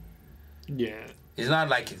 So Yeah. it's not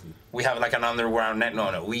like we have like an underground net.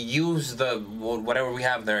 No. We use the whatever we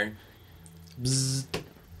have there. Bzzz.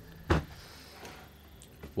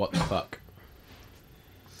 What the fuck?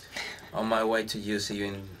 On my way to UC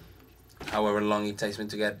in however long it takes me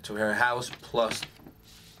to get to her house, plus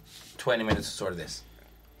 20 minutes to sort this.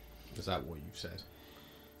 Is that what you've said?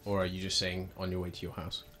 Or are you just saying on your way to your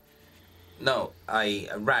house? No, I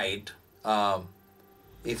ride.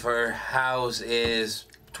 If her house is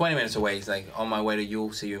 20 minutes away, it's like on my way to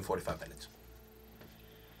you, see you in 45 minutes.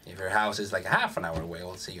 If her house is like a half an hour away,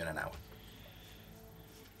 I'll see you in an hour.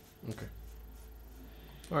 Okay.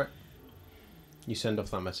 Alright. You send off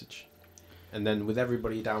that message. And then with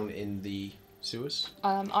everybody down in the sewers?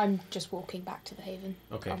 I'm just walking back to the haven.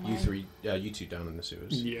 Okay, on my you own. two down in the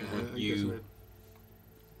sewers. Yeah. I You guess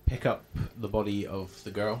pick up the body of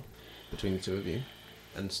the girl between the two of you.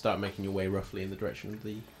 and start making your way roughly in the direction of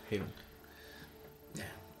the haven. Yeah.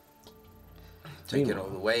 Take it Meanwhile-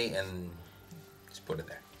 all the way and just put it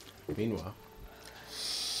there. Meanwhile,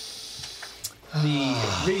 the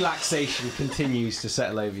relaxation continues to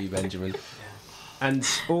settle over you, Benjamin, and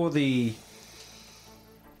all the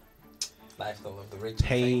Lifestyle of the rich.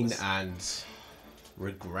 pain and famous. and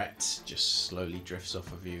regret just slowly drifts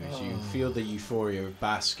off of you as you feel the euphoria of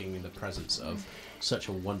basking in the presence of such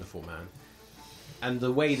a wonderful man. And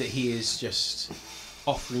the way that he is just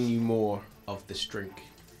offering you more of this drink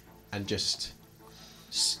and just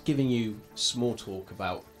giving you small talk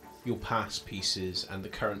about your past pieces and the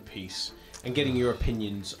current piece and getting your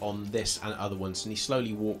opinions on this and other ones. And he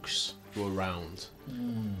slowly walks you around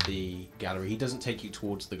the gallery. He doesn't take you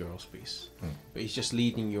towards the girl's piece, but he's just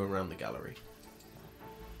leading you around the gallery.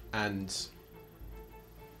 And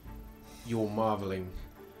you're marveling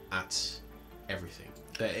at everything.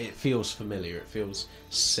 That it feels familiar, it feels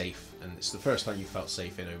safe, and it's the first time you felt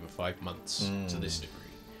safe in over 5 months to this degree.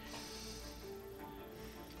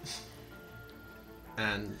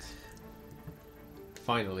 And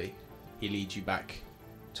finally, he leads you back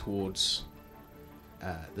towards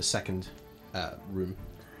the second room,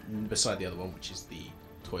 beside the other one, which is the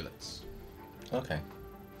toilets. Okay.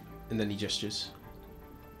 And then he gestures.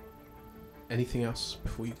 Anything else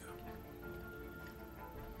before you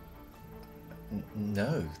go?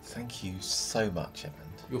 No, thank you so much,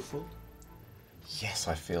 Edmund. You're full? Yes,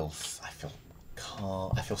 I feel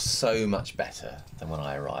calm. I feel so much better than when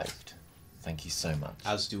I arrived. Thank you so much.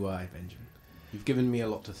 As do I, Benjamin. You've given me a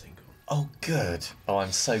lot to think on. Oh, good. Oh,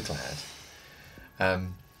 I'm so glad.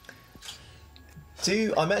 I'm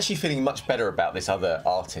actually feeling much better about this other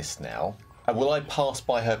artist now. Will I pass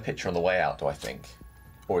by her picture on the way out, do I think?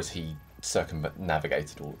 Or has he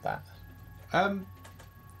circumnavigated all of that?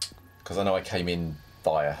 Because I know I came in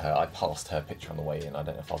via her. I passed her picture on the way in. I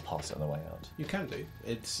don't know if I'll pass it on the way out. You can do.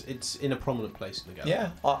 It's in a prominent place in the gallery.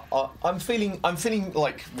 Yeah, I'm feeling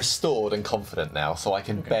like restored and confident now, so I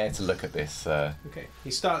can bear to look at this. Okay.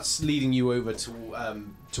 He starts leading you over to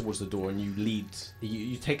towards the door, and you lead.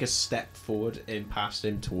 You take a step forward and past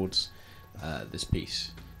him towards this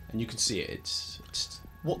piece, and you can see it. It's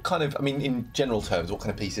What kind of? I mean, in general terms, what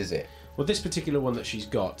kind of piece is it? well, this particular one that she's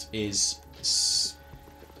got is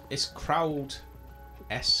it's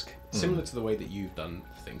crowd-esque, similar to the way that you've done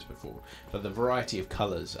things before, but the variety of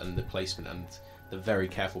colours and the placement and the very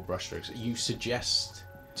careful brushstrokes, you suggest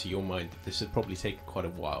to your mind that this would probably take quite a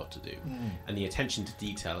while to do, and the attention to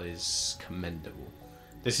detail is commendable.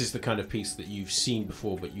 This is the kind of piece that you've seen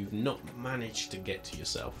before, but you've not managed to get to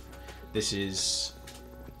yourself. This is,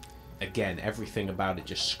 again, everything about it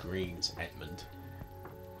just screams Edmund.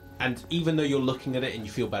 And even though you're looking at it and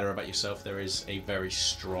you feel better about yourself, there is a very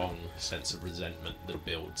strong sense of resentment that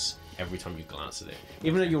builds every time you glance at it.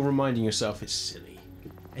 Even though you're reminding yourself it's silly.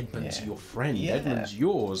 Edmund's your friend. Yeah. Edmund's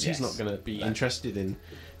yours. Yes. He's not going to be interested in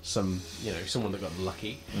someone that got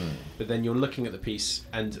lucky. But then you're looking at the piece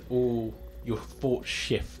and all your thoughts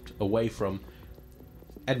shift away from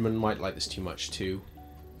Edmund might like this too much to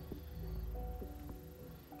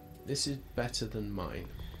this is better than mine.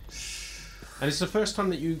 And it's the first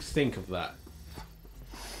time that you think of that.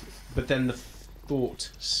 But then the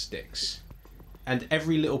thought sticks. And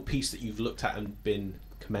every little piece that you've looked at and been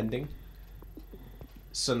commending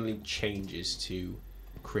suddenly changes to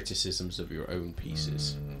criticisms of your own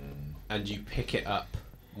pieces. And you pick it up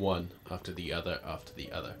one after the other after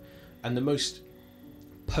the other. And the most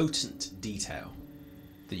potent detail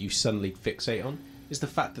that you suddenly fixate on is the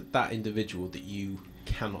fact that that individual that you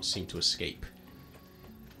cannot seem to escape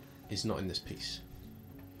is not in this piece.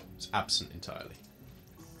 It's absent entirely.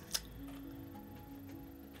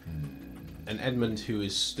 And Edmund, who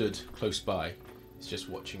is stood close by, is just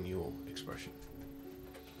watching your expression.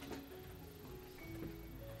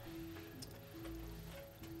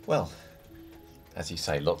 Well, as you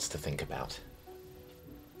say, lots to think about.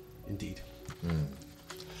 Indeed.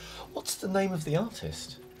 What's the name of the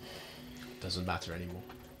artist? Doesn't matter anymore.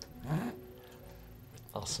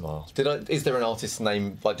 I'll smile. Is there an artist's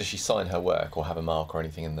name? Like, does she sign her work or have a mark or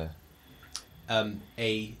anything in there?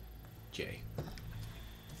 A.J.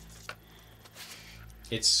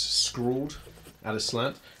 It's scrawled at a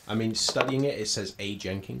slant. I mean, studying it, it says A.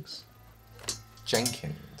 Jenkins.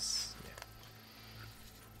 Jenkins.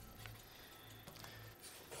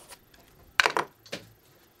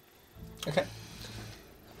 Okay.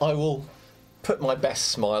 I will put my best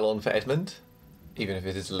smile on for Edmund, even if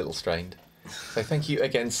it is a little strained. So thank you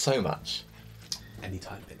again so much.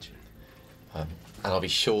 Anytime, Benjamin. And I'll be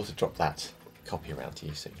sure to drop that copy around to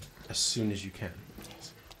you soon. As soon as you can.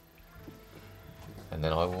 And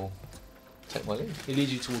then I will take my leave. He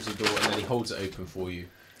leads you towards the door, and then he holds it open for you,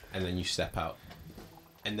 and then you step out.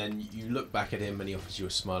 And then you look back at him, and he offers you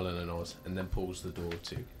a smile and a nod, and then pulls the door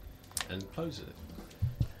to, and closes it.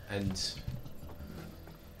 And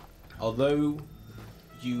although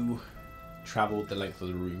you travelled the length of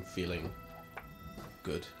the room feeling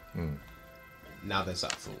good, now there's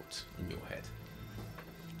that thought in your head.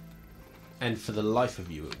 And for the life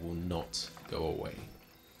of you, it will not go away.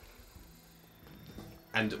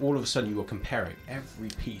 And all of a sudden, you are comparing every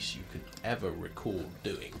piece you could ever recall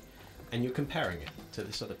doing, and you're comparing it to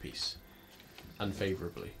this other piece,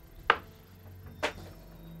 unfavourably.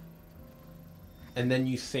 And then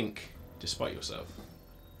you think, despite yourself,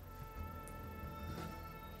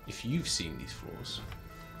 if you've seen these flaws,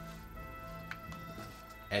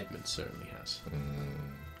 Edmund certainly has.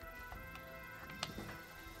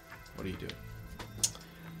 What are you doing?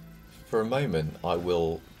 For a moment, I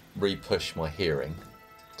will re-push my hearing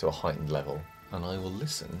to a heightened level, and I will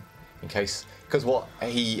listen in case, because what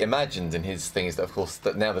he imagined in his thing is that, of course,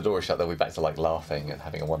 that now the door is shut, they'll be back to like laughing and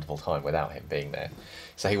having a wonderful time without him being there.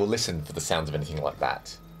 So he will listen for the sounds of anything like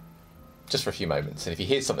that, just for a few moments. And if he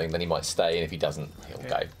hears something, then he might stay, and if he doesn't, he'll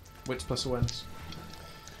go. Wits plus awareness.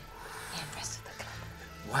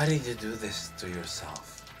 Why did you do this to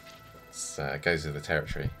yourself? It goes with the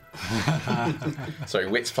territory. Sorry,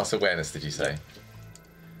 wits plus awareness, did you say?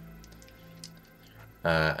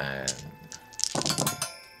 And...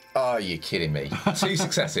 Are you kidding me? 2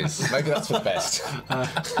 successes. Maybe that's for the best.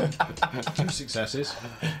 2 successes.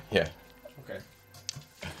 Yeah. Okay.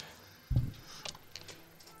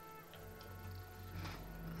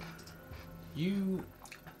 You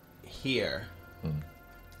hear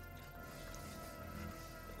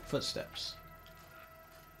footsteps,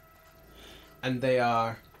 and they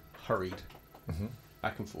are hurried,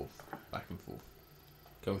 back and forth,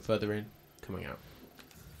 going further in, coming out.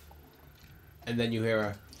 And then you hear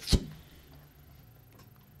a...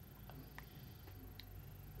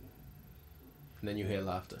 And then you hear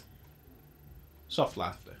laughter. Soft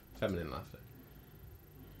laughter, feminine laughter.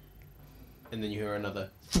 And then you hear another...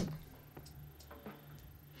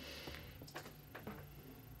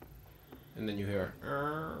 And then you hear...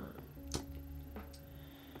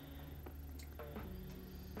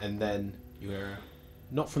 And then you hear...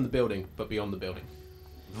 Not from the building, but beyond the building.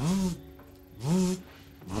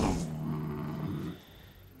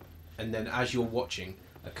 And then as you're watching,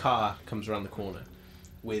 a car comes around the corner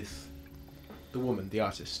with the woman, the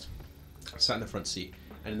artist, sat in the front seat,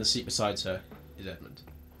 and in the seat beside her is Edmund.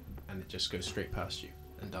 And it just goes straight past you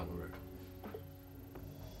and down the road.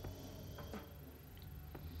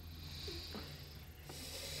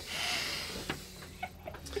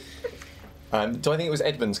 Do I think it was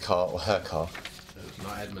Edmund's car or her car? No, it's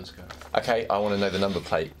not Edmund's car. Okay, I want to know the number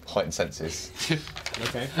plate, heightened senses.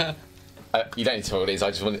 Okay. You don't need to tell me what it is,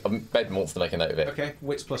 I just want... Edmund wants to make a note of it. Okay,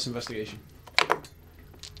 wits plus investigation.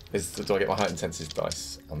 Do I get my heightened senses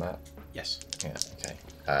dice on that? Yes. Yeah,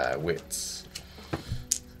 okay. Wits.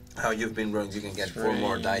 How you've been rolling, you can get 4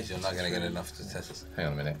 more dice, you're not going to get enough successes. Hang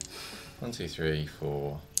on a minute. 1, 2, 3,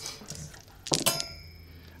 4...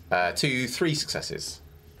 3 successes.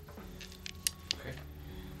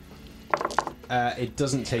 It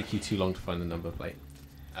doesn't take you too long to find the number plate.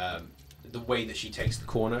 The way that she takes the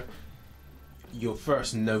corner, you'll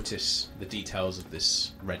first notice the details of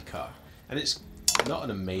this red car. And it's not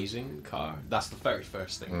an amazing car. That's the very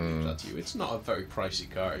first thing that comes out to you. It's not a very pricey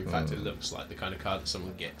car. In fact, it looks like the kind of car that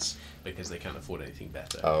someone gets because they can't afford anything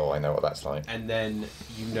better. Oh, I know what that's like. And then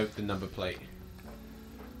you note the number plate.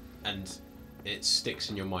 And it sticks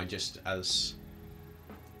in your mind just as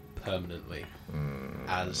permanently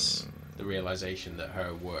as the realization that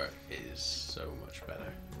her work is so much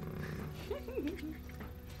better.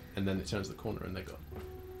 And then it turns the corner and they're gone.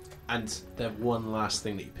 And the one last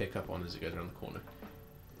thing that you pick up on as it goes around the corner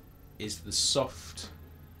is the soft,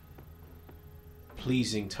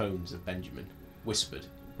 pleasing tones of Benjamin, whispered,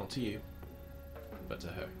 not to you, but to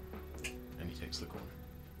her. And he takes the corner.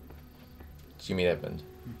 Do you mean Edmund?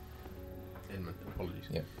 Edmund, apologies.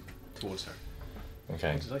 Yeah. Towards her.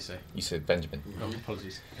 Okay. What did I say? You said Benjamin. Oh,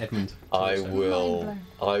 apologies. Edmund. I towards her. will,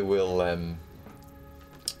 I will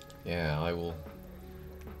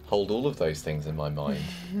hold all of those things in my mind,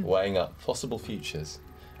 weighing up possible futures,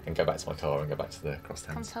 and go back to my car and go back to the Come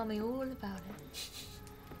Crosstowns. tell me all about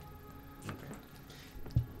it.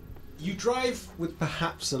 You drive with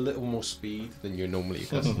perhaps a little more speed than you're normally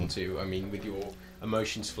accustomed to. I mean, with your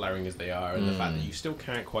emotions flaring as they are, and the fact that you still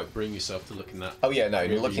can't quite bring yourself to look in that. Oh yeah, no,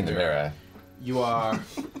 rearview look in the mirror. You are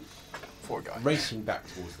Poor guy. racing back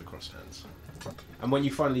towards the Crosshands. And when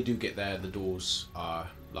you finally do get there, the doors are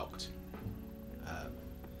locked.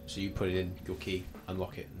 So you put in your key,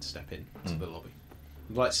 unlock it, and step in to the lobby.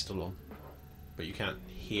 The light's still on, but you can't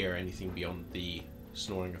hear anything beyond the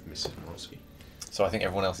snoring of Mrs. Morosky. So I think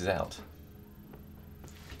everyone else is out.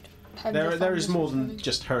 There is more than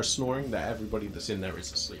just her snoring. That everybody that's in there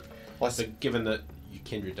is asleep. So given that you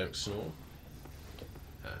kindred don't snore,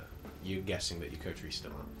 you're guessing that your coterie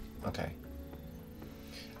still out. Okay.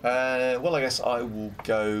 Well, I guess I will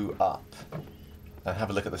go up and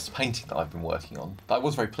have a look at this painting that I've been working on. That I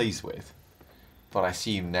was very pleased with, but I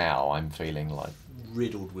assume now I'm feeling like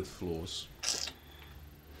riddled with flaws.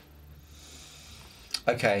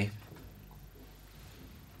 Okay.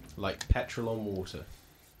 Like petrol on water.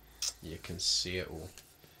 You can see it all.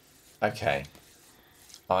 Okay.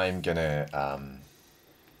 I'm gonna.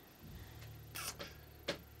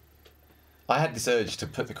 I had this urge to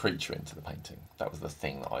put the creature into the painting. That was the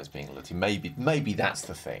thing that I was being alluded to. Maybe that's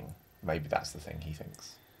the thing. Maybe that's the thing he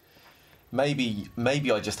thinks. Maybe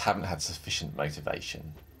I just haven't had sufficient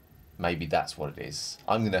motivation. Maybe that's what it is.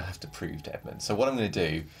 I'm going to have to prove to Edmund. So what I'm going to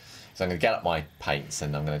do is I'm going to get up my paints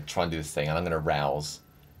and I'm going to try and do this thing and I'm going to rouse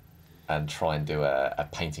and try and do a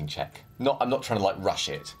painting check. I'm not trying to like rush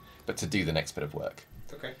it, but to do the next bit of work.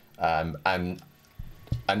 Okay. And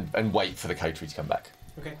wait for the coterie to come back.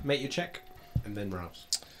 Okay. Make your check and then rouse.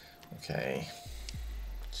 Okay.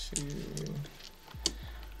 2.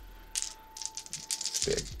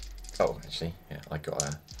 Oh, actually, yeah, I got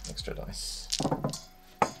an extra dice.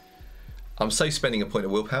 I'm so spending a point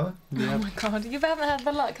of willpower. Oh my god, you haven't had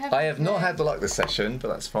the luck, have you? I have not had the luck this session, but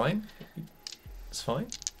that's fine. It's fine.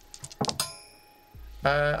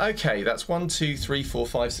 Okay, that's 1, 2, 3, 4,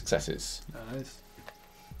 5 successes. Nice.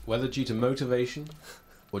 Whether due to motivation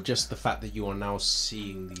or just the fact that you are now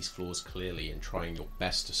seeing these flaws clearly and trying your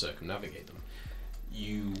best to circumnavigate them,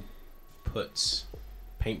 you put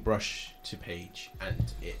paintbrush to page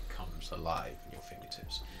and it comes alive in your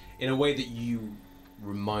fingertips in a way that you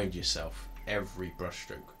remind yourself every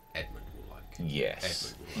brushstroke Edmund will like.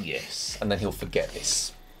 Yes. Edmund will like. Yes. And then he'll forget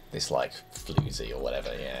this like floozy or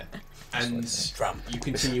whatever, yeah. And you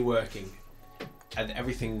continue working and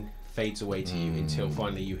everything fades away to you until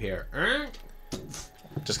finally you hear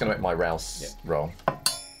Just gonna make my rouse roll.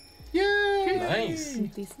 Yay! Nice.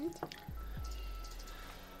 Decent.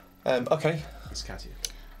 Okay. It's Katia.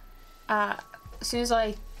 As soon as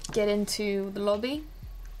I get into the lobby,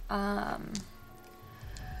 I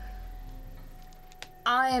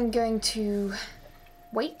am going to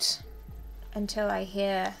wait until I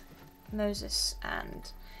hear Moses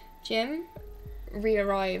and Jim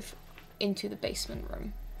re-arrive into the basement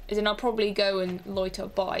room. As in, I'll probably go and loiter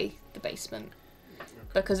by the basement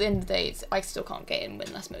because in the day I still can't get in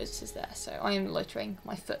unless Moses is there. So I am loitering,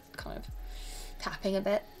 my foot kind of tapping a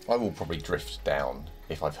bit. I will probably drift down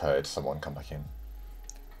if I've heard someone come back in.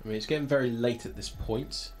 I mean, it's getting very late at this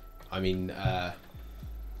point. I mean,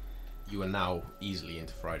 you are now easily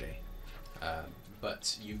into Friday.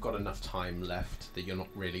 But you've got enough time left that you're not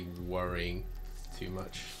really worrying too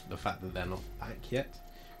much the fact that they're not back yet.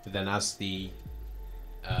 But then as the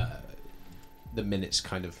minutes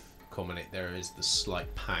kind of culminate, there is the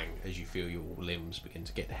slight pang as you feel your limbs begin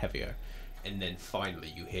to get heavier. And then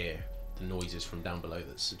finally you hear the noises from down below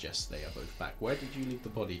that suggest they are both back. Where did you leave the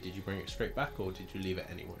body? Did you bring it straight back or did you leave it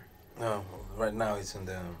anywhere? No, right now it's in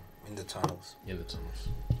the tunnels. In the tunnels.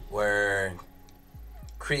 Where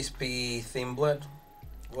crispy thin blood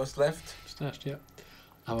was left. Stashed, yeah.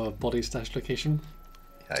 Our body stashed location.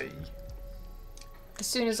 Hey. As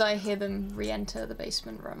soon as I hear them re-enter the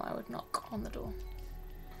basement room, I would knock on the door.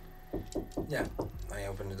 Yeah, I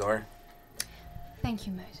open the door. Thank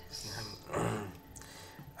you, Moses.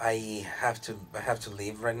 I have to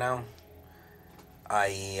leave right now.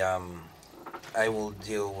 I will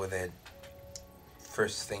deal with it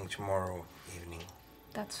first thing tomorrow evening.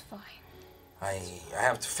 That's fine. I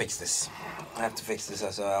have to fix this.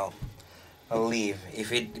 So I'll leave.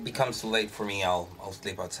 If it becomes too late for me, I'll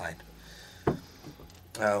sleep outside.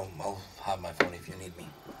 I'll have my phone if you need me.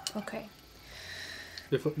 Okay.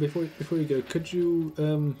 Before you go, could you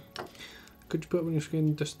put up on your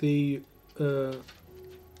screen just the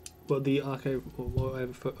the archive or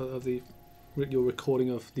whatever of your recording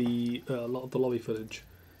of the lot of the lobby footage?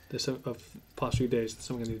 There's some of past few days. There's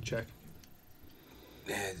something I need to check.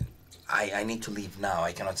 I need to leave now.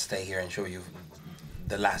 I cannot stay here and show you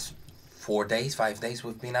the last 5 days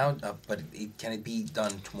we've been out. But can it be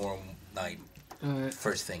done tomorrow night?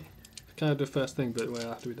 First thing. Kind of the first thing, but we'll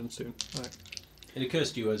have to be done soon. All right. It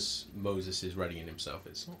occurs to you as Moses is readying himself,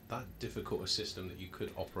 it's not that difficult a system that you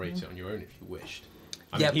could operate it on your own if you wished.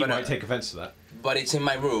 I mean, he might take offense to that. But it's in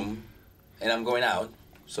my room, and I'm going out,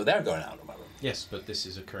 so they're going out of my room. Yes, but this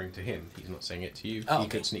is occurring to him. He's not saying it to you. Oh, He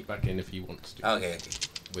okay. could sneak back in if he wants to. Okay.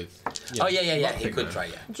 With. Oh yeah. He lockpick could man. try.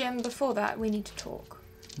 Yeah. Jem, before that, we need to talk.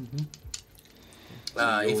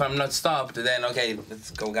 If I'm not stopped, then okay,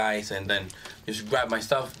 let's go, guys, and then just grab my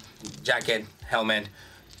stuff, jacket, helmet,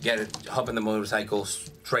 hop in the motorcycle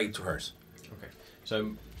straight to hers. Okay.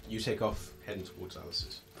 So you take off, heading towards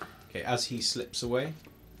Alice's. Okay. As he slips away,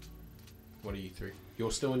 what are you three?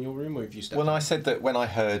 You're still in your room, or have you stepped? Well, out? I said that when I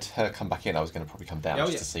heard her come back in, I was going to probably come down Oh,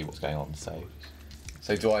 just yeah. to see what's going on. So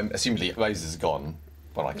do I assume Moses is gone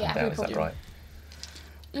when I come Yeah, down? no Is that problem. right?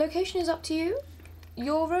 Location is up to you.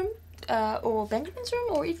 Your room, or Benjamin's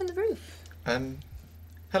room, or even the roof.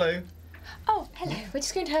 Hello. Oh, hello. We're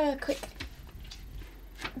just going to have a quick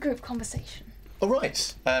group conversation. All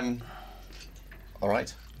right. All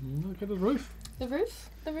right. Look at the roof. The roof?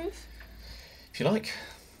 The roof? If you like.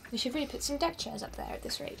 We should really put some deck chairs up there at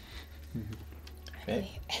this rate. Yeah.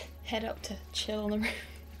 We head up to chill on the roof.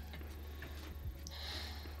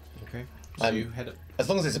 Okay. So Um, you head up. As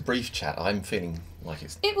long as it's a brief chat, I'm feeling like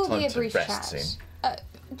it's It will time be a to brief rest chat. soon.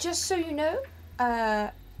 Just so you know,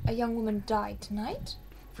 a young woman died tonight.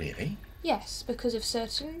 Really? Yes, because of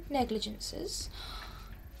certain negligences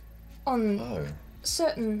on Oh.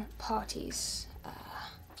 certain parties.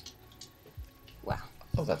 Well,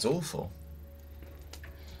 Oh, that's awful.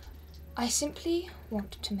 I simply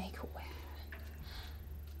want to make aware.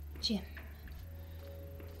 Jim,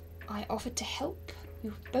 I offered to help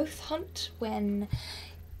you both hunt when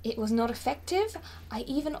it was not effective. I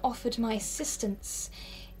even offered my assistance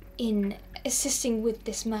in assisting with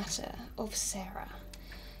this matter of Sarah.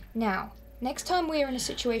 Now, next time we are in a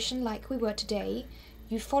situation like we were today,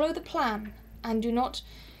 you follow the plan and do not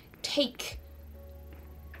take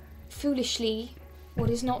foolishly what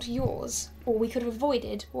is not yours, or we could have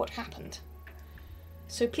avoided what happened.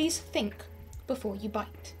 So please think before you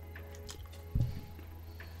bite.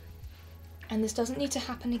 And this doesn't need to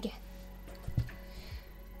happen again.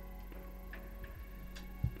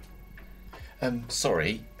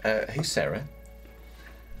 Sorry. Who's Sarah?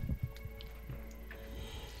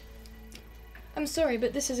 I'm sorry,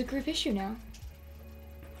 but this is a group issue now.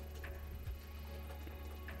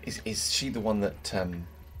 Is she the one that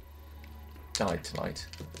died tonight?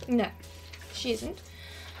 No, she isn't.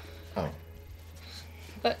 Oh.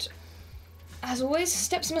 But, as always,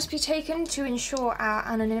 steps must be taken to ensure our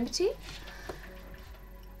anonymity.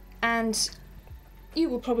 And you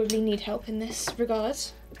will probably need help in this regard.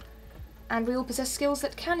 And we all possess skills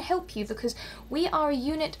that can help you because we are a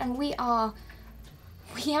unit and we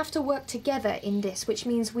have to work together in this, which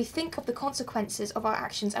means we think of the consequences of our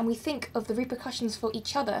actions and we think of the repercussions for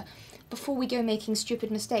each other before we go making stupid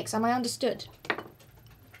mistakes. Am I understood?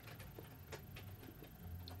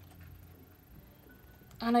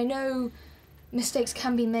 And I know mistakes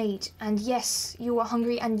can be made, and yes, you are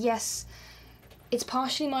hungry, and yes, it's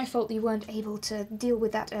partially my fault that you weren't able to deal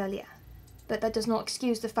with that earlier. But that does not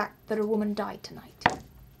excuse the fact that a woman died tonight.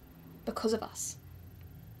 Because of us.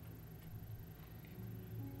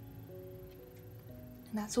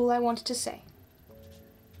 And that's all I wanted to say.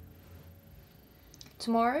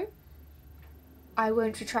 Tomorrow, I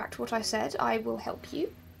won't retract what I said. I will help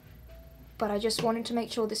you. But I just wanted to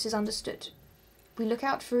make sure this is understood. We look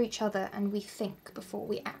out for each other and we think before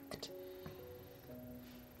we act.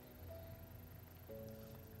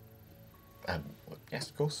 Yes,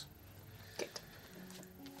 of course. Good.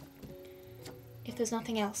 If there's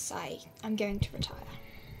nothing else, I'm going to retire.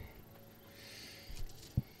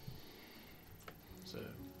 So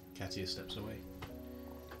Katia steps away,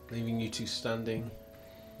 leaving you two standing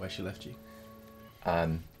where she left you.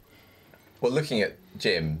 Well, looking at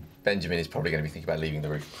Jim, Benjamin is probably going to be thinking about leaving the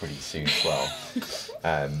roof pretty soon as well.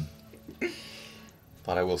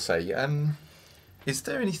 But I will say, is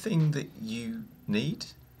there anything that you need,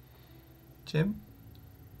 Jim?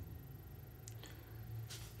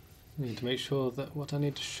 I need to make sure that what I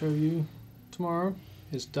need to show you tomorrow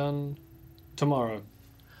is done tomorrow.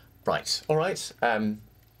 Right. All right.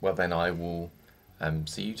 Well, then I will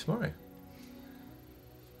see you tomorrow.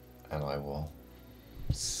 And I will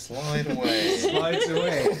slide away. Slides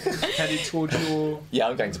away, headed towards your. Yeah,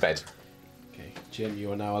 I'm going to bed. Okay, Jim,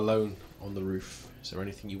 you are now alone on the roof. Is there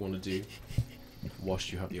anything you want to do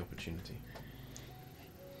whilst you have the opportunity?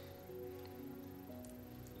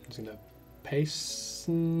 He's going to pace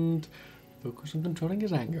and focus on controlling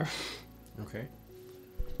his anger. Okay.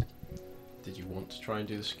 Did you want to try and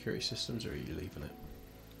do the security systems, or are you leaving it?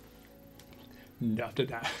 Not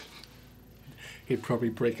that. He'd probably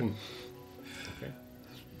break him. Okay.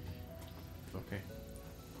 Okay.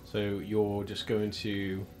 So you're just going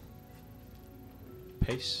to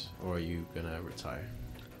pace, or are you gonna retire?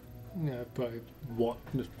 Yeah, probably what?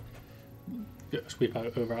 Just sweep out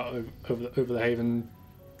over the haven,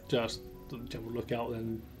 just general lookout,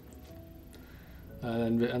 and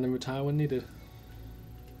then retire when needed.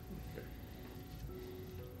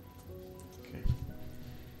 Okay.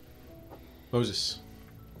 Moses,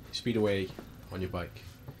 you speed away on your bike,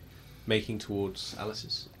 making towards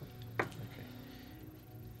Alice's. Okay.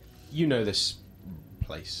 You know this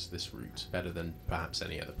place, this route, better than perhaps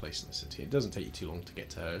any other place in the city. It doesn't take you too long to get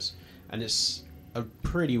to hers, and it's a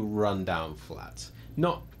pretty run-down flat.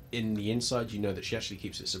 Not in the inside, you know that she actually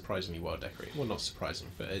keeps it surprisingly well decorated. Well, not surprising,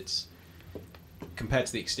 but it's, compared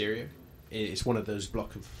to the exterior, it's one of those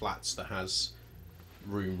block of flats that has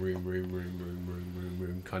room,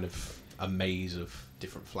 kind of a maze of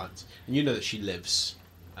different flats. And you know that she lives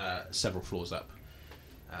several floors up.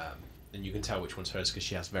 And you can tell which one's hers because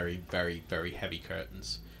she has very, very, very heavy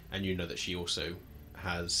curtains. And you know that she also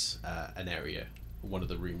has an area, one of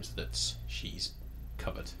the rooms that she's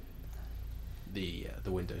covered the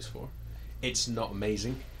windows for. It's not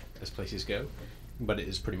amazing as places go, but it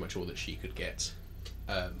is pretty much all that she could get,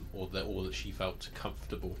 or all that she felt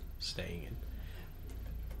comfortable staying in.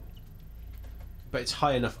 But it's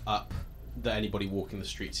high enough up that anybody walking the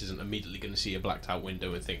streets isn't immediately going to see a blacked out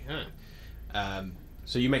window and think,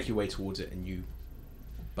 so you make your way towards it and you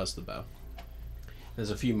buzz the bell. There's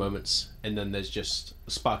a few moments, and then there's just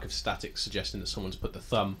a spark of static suggesting that someone's put the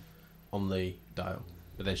thumb on the dial.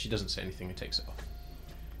 But then she doesn't say anything and takes it off.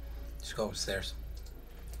 Just go upstairs.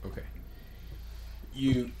 Okay.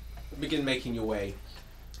 You begin making your way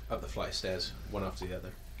up the flight of stairs, one after the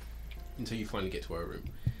other, until you finally get to her room.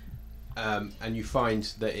 And you find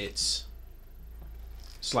that it's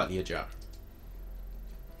slightly ajar.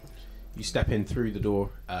 You step in through the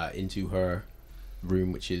door into her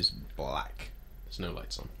room, which is black. There's no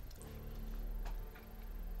lights on.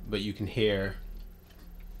 But you can hear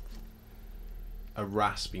a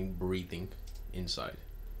rasping breathing inside.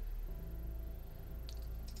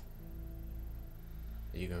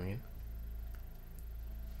 Are you going in?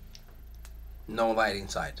 No light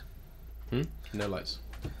inside. No lights.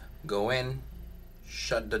 Go in,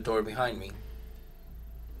 shut the door behind me.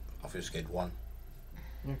 Obfuscate 1.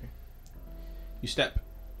 Okay. You step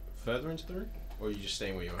further into the room, or are you just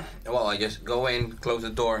staying where you are? Well, I just go in, close the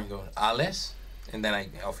door, and go, Alice, and then I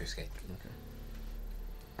obfuscate. Okay.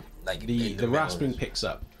 Like The rasping picks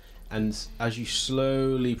up, and as you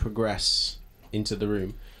slowly progress into the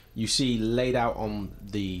room, you see laid out on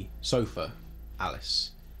the sofa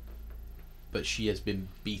Alice, but she has been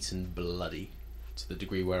beaten bloody to the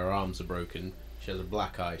degree where her arms are broken. She has a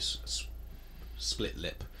black eye, split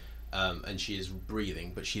lip, and she is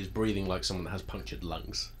breathing, but she is breathing like someone that has punctured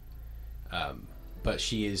lungs. But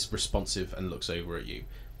she is responsive and looks over at you,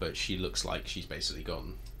 but she looks like she's basically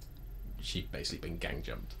been gang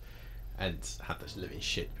jumped and had this living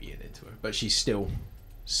shit beaten into her. But she's still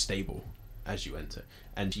stable as you enter,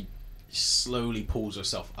 and she slowly pulls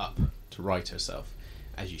herself up to right herself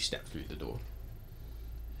as you step through the door.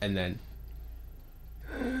 And then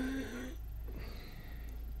Are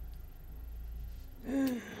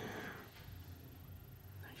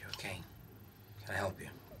you okay? Can I help you?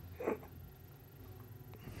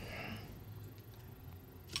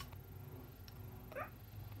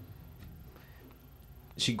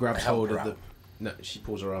 she grabs hold of the... No, she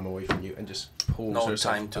pulls her arm away from you and just pulls No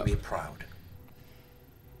herself time to up. be proud.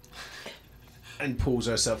 And pulls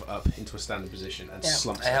herself up into a standing position and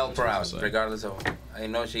slumps. I help her onto out, the side. regardless of... I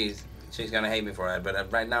know she's gonna hate me for that,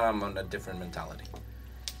 but right now I'm on a different mentality.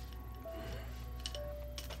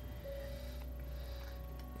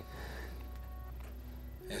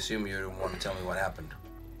 I assume you don't want to tell me what happened.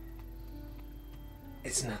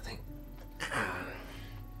 It's nothing.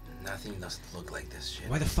 Nothing doesn't look like this shit.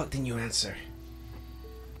 Why the fuck didn't you answer?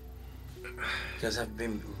 Because I've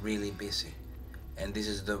been really busy, and this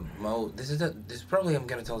is probably, I'm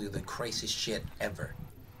gonna tell you, the craziest shit ever.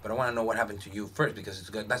 But I want to know what happened to you first, because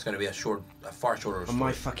that's gonna be a far shorter story. On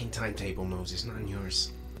my fucking timetable, Moses, not on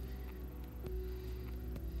yours.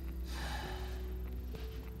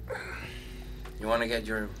 You want to get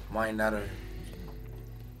your mind out of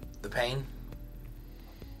the pain?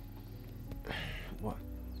 What?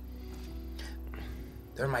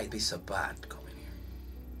 There might be Sabbat coming here.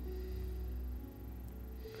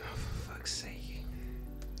 Oh, for fuck's sake.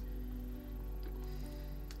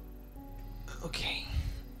 Okay.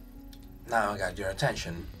 Now I got your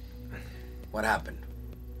attention. What happened?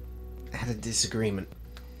 I had a disagreement.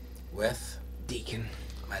 With? Deacon.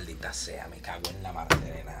 Maldita sea, me cago en la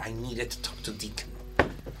marterena. I needed to talk to Deacon.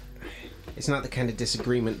 It's not the kind of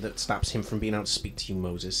disagreement that stops him from being able to speak to you,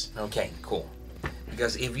 Moses. Okay, cool.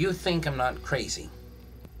 Because if you think I'm not crazy,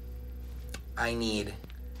 I need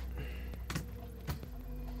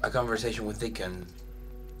a conversation with Deacon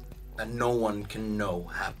that no one can know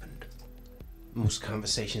happened. Most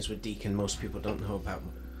conversations with Deacon, most people don't know about.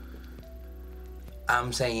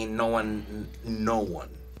 I'm saying no one.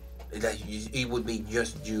 It would be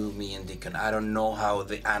just you, me, and Deacon. I don't know how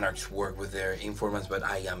the Anarchs work with their informants, but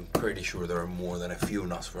I am pretty sure there are more than a few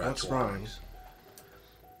Nosferatu. What's wrong?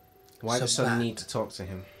 Why the sudden need to talk to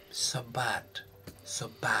him? Sabat,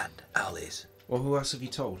 Alice. Well, who else have you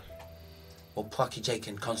told? Well, Plucky Jake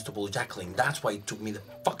and Constable Jacqueline. That's why it took me the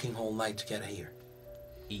fucking whole night to get here.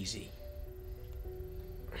 Easy.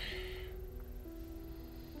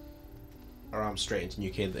 Her arm straightened and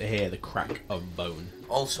you can hear the crack of bone.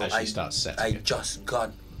 Also, as she starts setting I it. just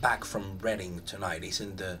got back from Reading tonight.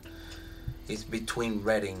 It's between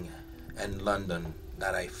Reading and London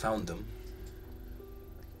that I found them.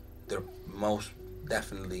 They're most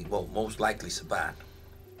likely Sabat.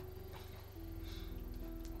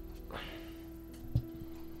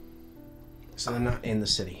 So they're not in the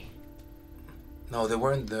city. No, they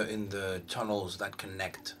were in the tunnels that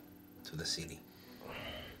connect to the city.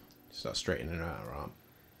 Start straightening out her arm.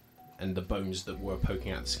 And the bones that were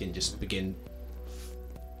poking out the skin just begin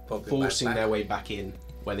forcing their way back in,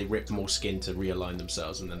 where they rip more skin to realign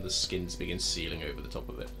themselves, and then the skins begin sealing over the top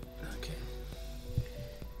of it. Okay.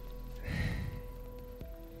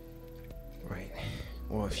 Right.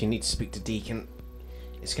 Well, if you need to speak to Deacon,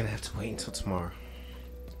 it's gonna have to wait until tomorrow.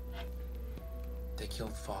 They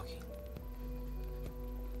killed Foggy.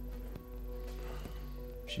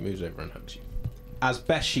 She moves over and hugs you. As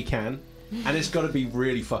best she can, and it's got to be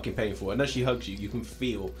really fucking painful. And as she hugs you, you can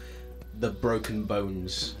feel the broken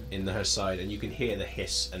bones in her side, and you can hear the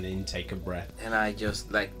hiss and the intake of breath. And I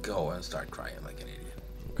just let go and start crying like an idiot.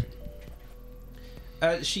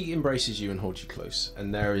 Okay. She embraces you and holds you close,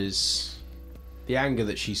 and there is the anger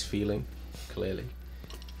that she's feeling, clearly,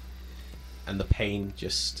 and the pain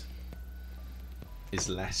just is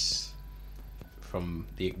less from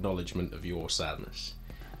the acknowledgement of your sadness.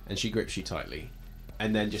 And she grips you tightly,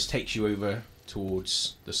 and then just takes you over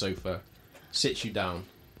towards the sofa, sits you down,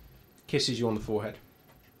 kisses you on the forehead,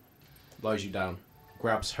 lies you down,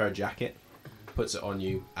 grabs her jacket, puts it on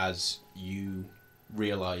you as you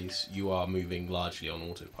realise you are moving largely on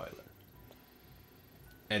autopilot.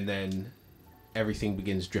 And then everything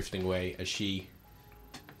begins drifting away as she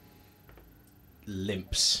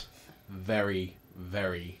limps very,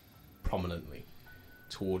 very prominently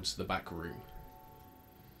towards the back room.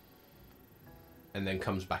 And then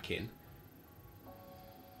comes back in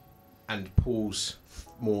and pulls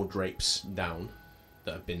more drapes down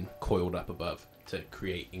that have been coiled up above to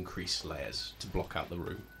create increased layers to block out the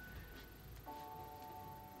room.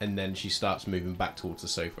 And then she starts moving back towards the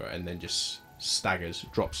sofa and then just staggers,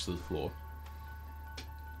 drops to the floor,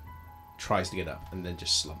 tries to get up, and then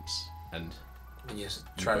just slumps. And just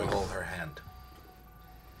try to hold her hand.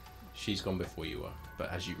 She's gone before you are,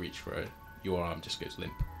 but as you reach for her, your arm just goes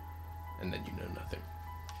limp. And then you know nothing.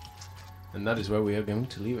 And that is where we are going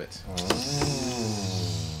to leave it.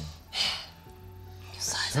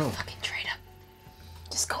 Josiah's a fucking traitor.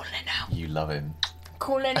 Just calling it now. You love him.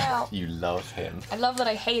 Calling it out. You love him. I love that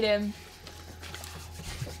I hate him.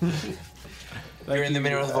 You're in the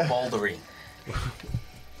middle of a bouldery.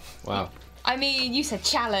 Wow. I mean, you said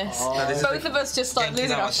chalice. No, this is Both of us just started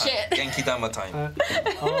losing our shit. Genki Dama time.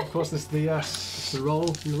 Of course, this is the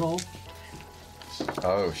roll. You roll.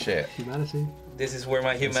 Oh shit. Humanity. This is where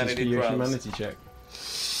my humanity your drops. humanity check.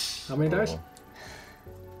 How many dice?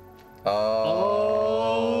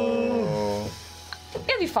 Oh.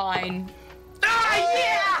 It'll be fine. Ah,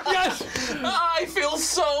 yeah! Yes! I feel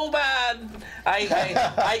so bad.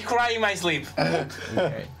 I cry in my sleep.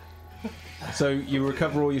 Okay. So you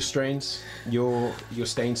recover all your strains, your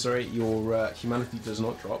stain, sorry, your humanity does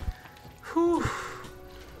not drop. Whew.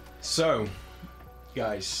 So,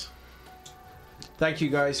 guys, thank you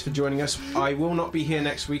guys for joining us. I will not be here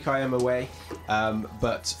next week, I am away,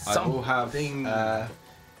 but I will have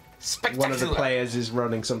one of the players is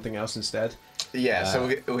running something else instead. Yeah, so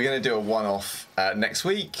we're going to do a one-off next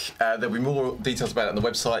week. There'll be more details about it on the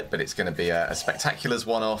website, but it's going to be a Spectaculars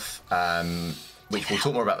one-off, which we'll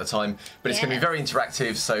talk more about at the time. But it's going to be very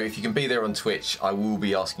interactive, so if you can be there on Twitch, I will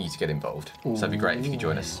be asking you to get involved. So it'd be great if you could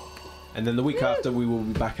join us. And then the week after, we will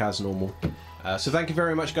be back as normal. So thank you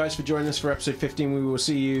very much, guys, for joining us for episode 15. We will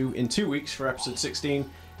see you in 2 weeks for episode 16,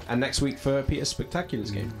 and next week for Peter's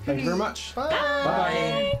Spectaculars game. Thank you very much. Bye.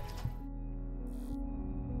 Bye.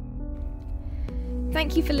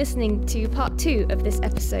 Thank you for listening to part 2 of this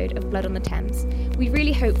episode of Blood on the Thames. We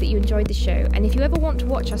really hope that you enjoyed the show, and if you ever want to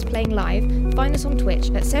watch us playing live, find us on Twitch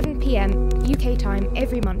at 7 PM UK time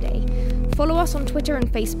every Monday. Follow us on Twitter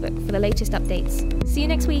and Facebook for the latest updates. See you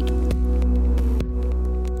next week.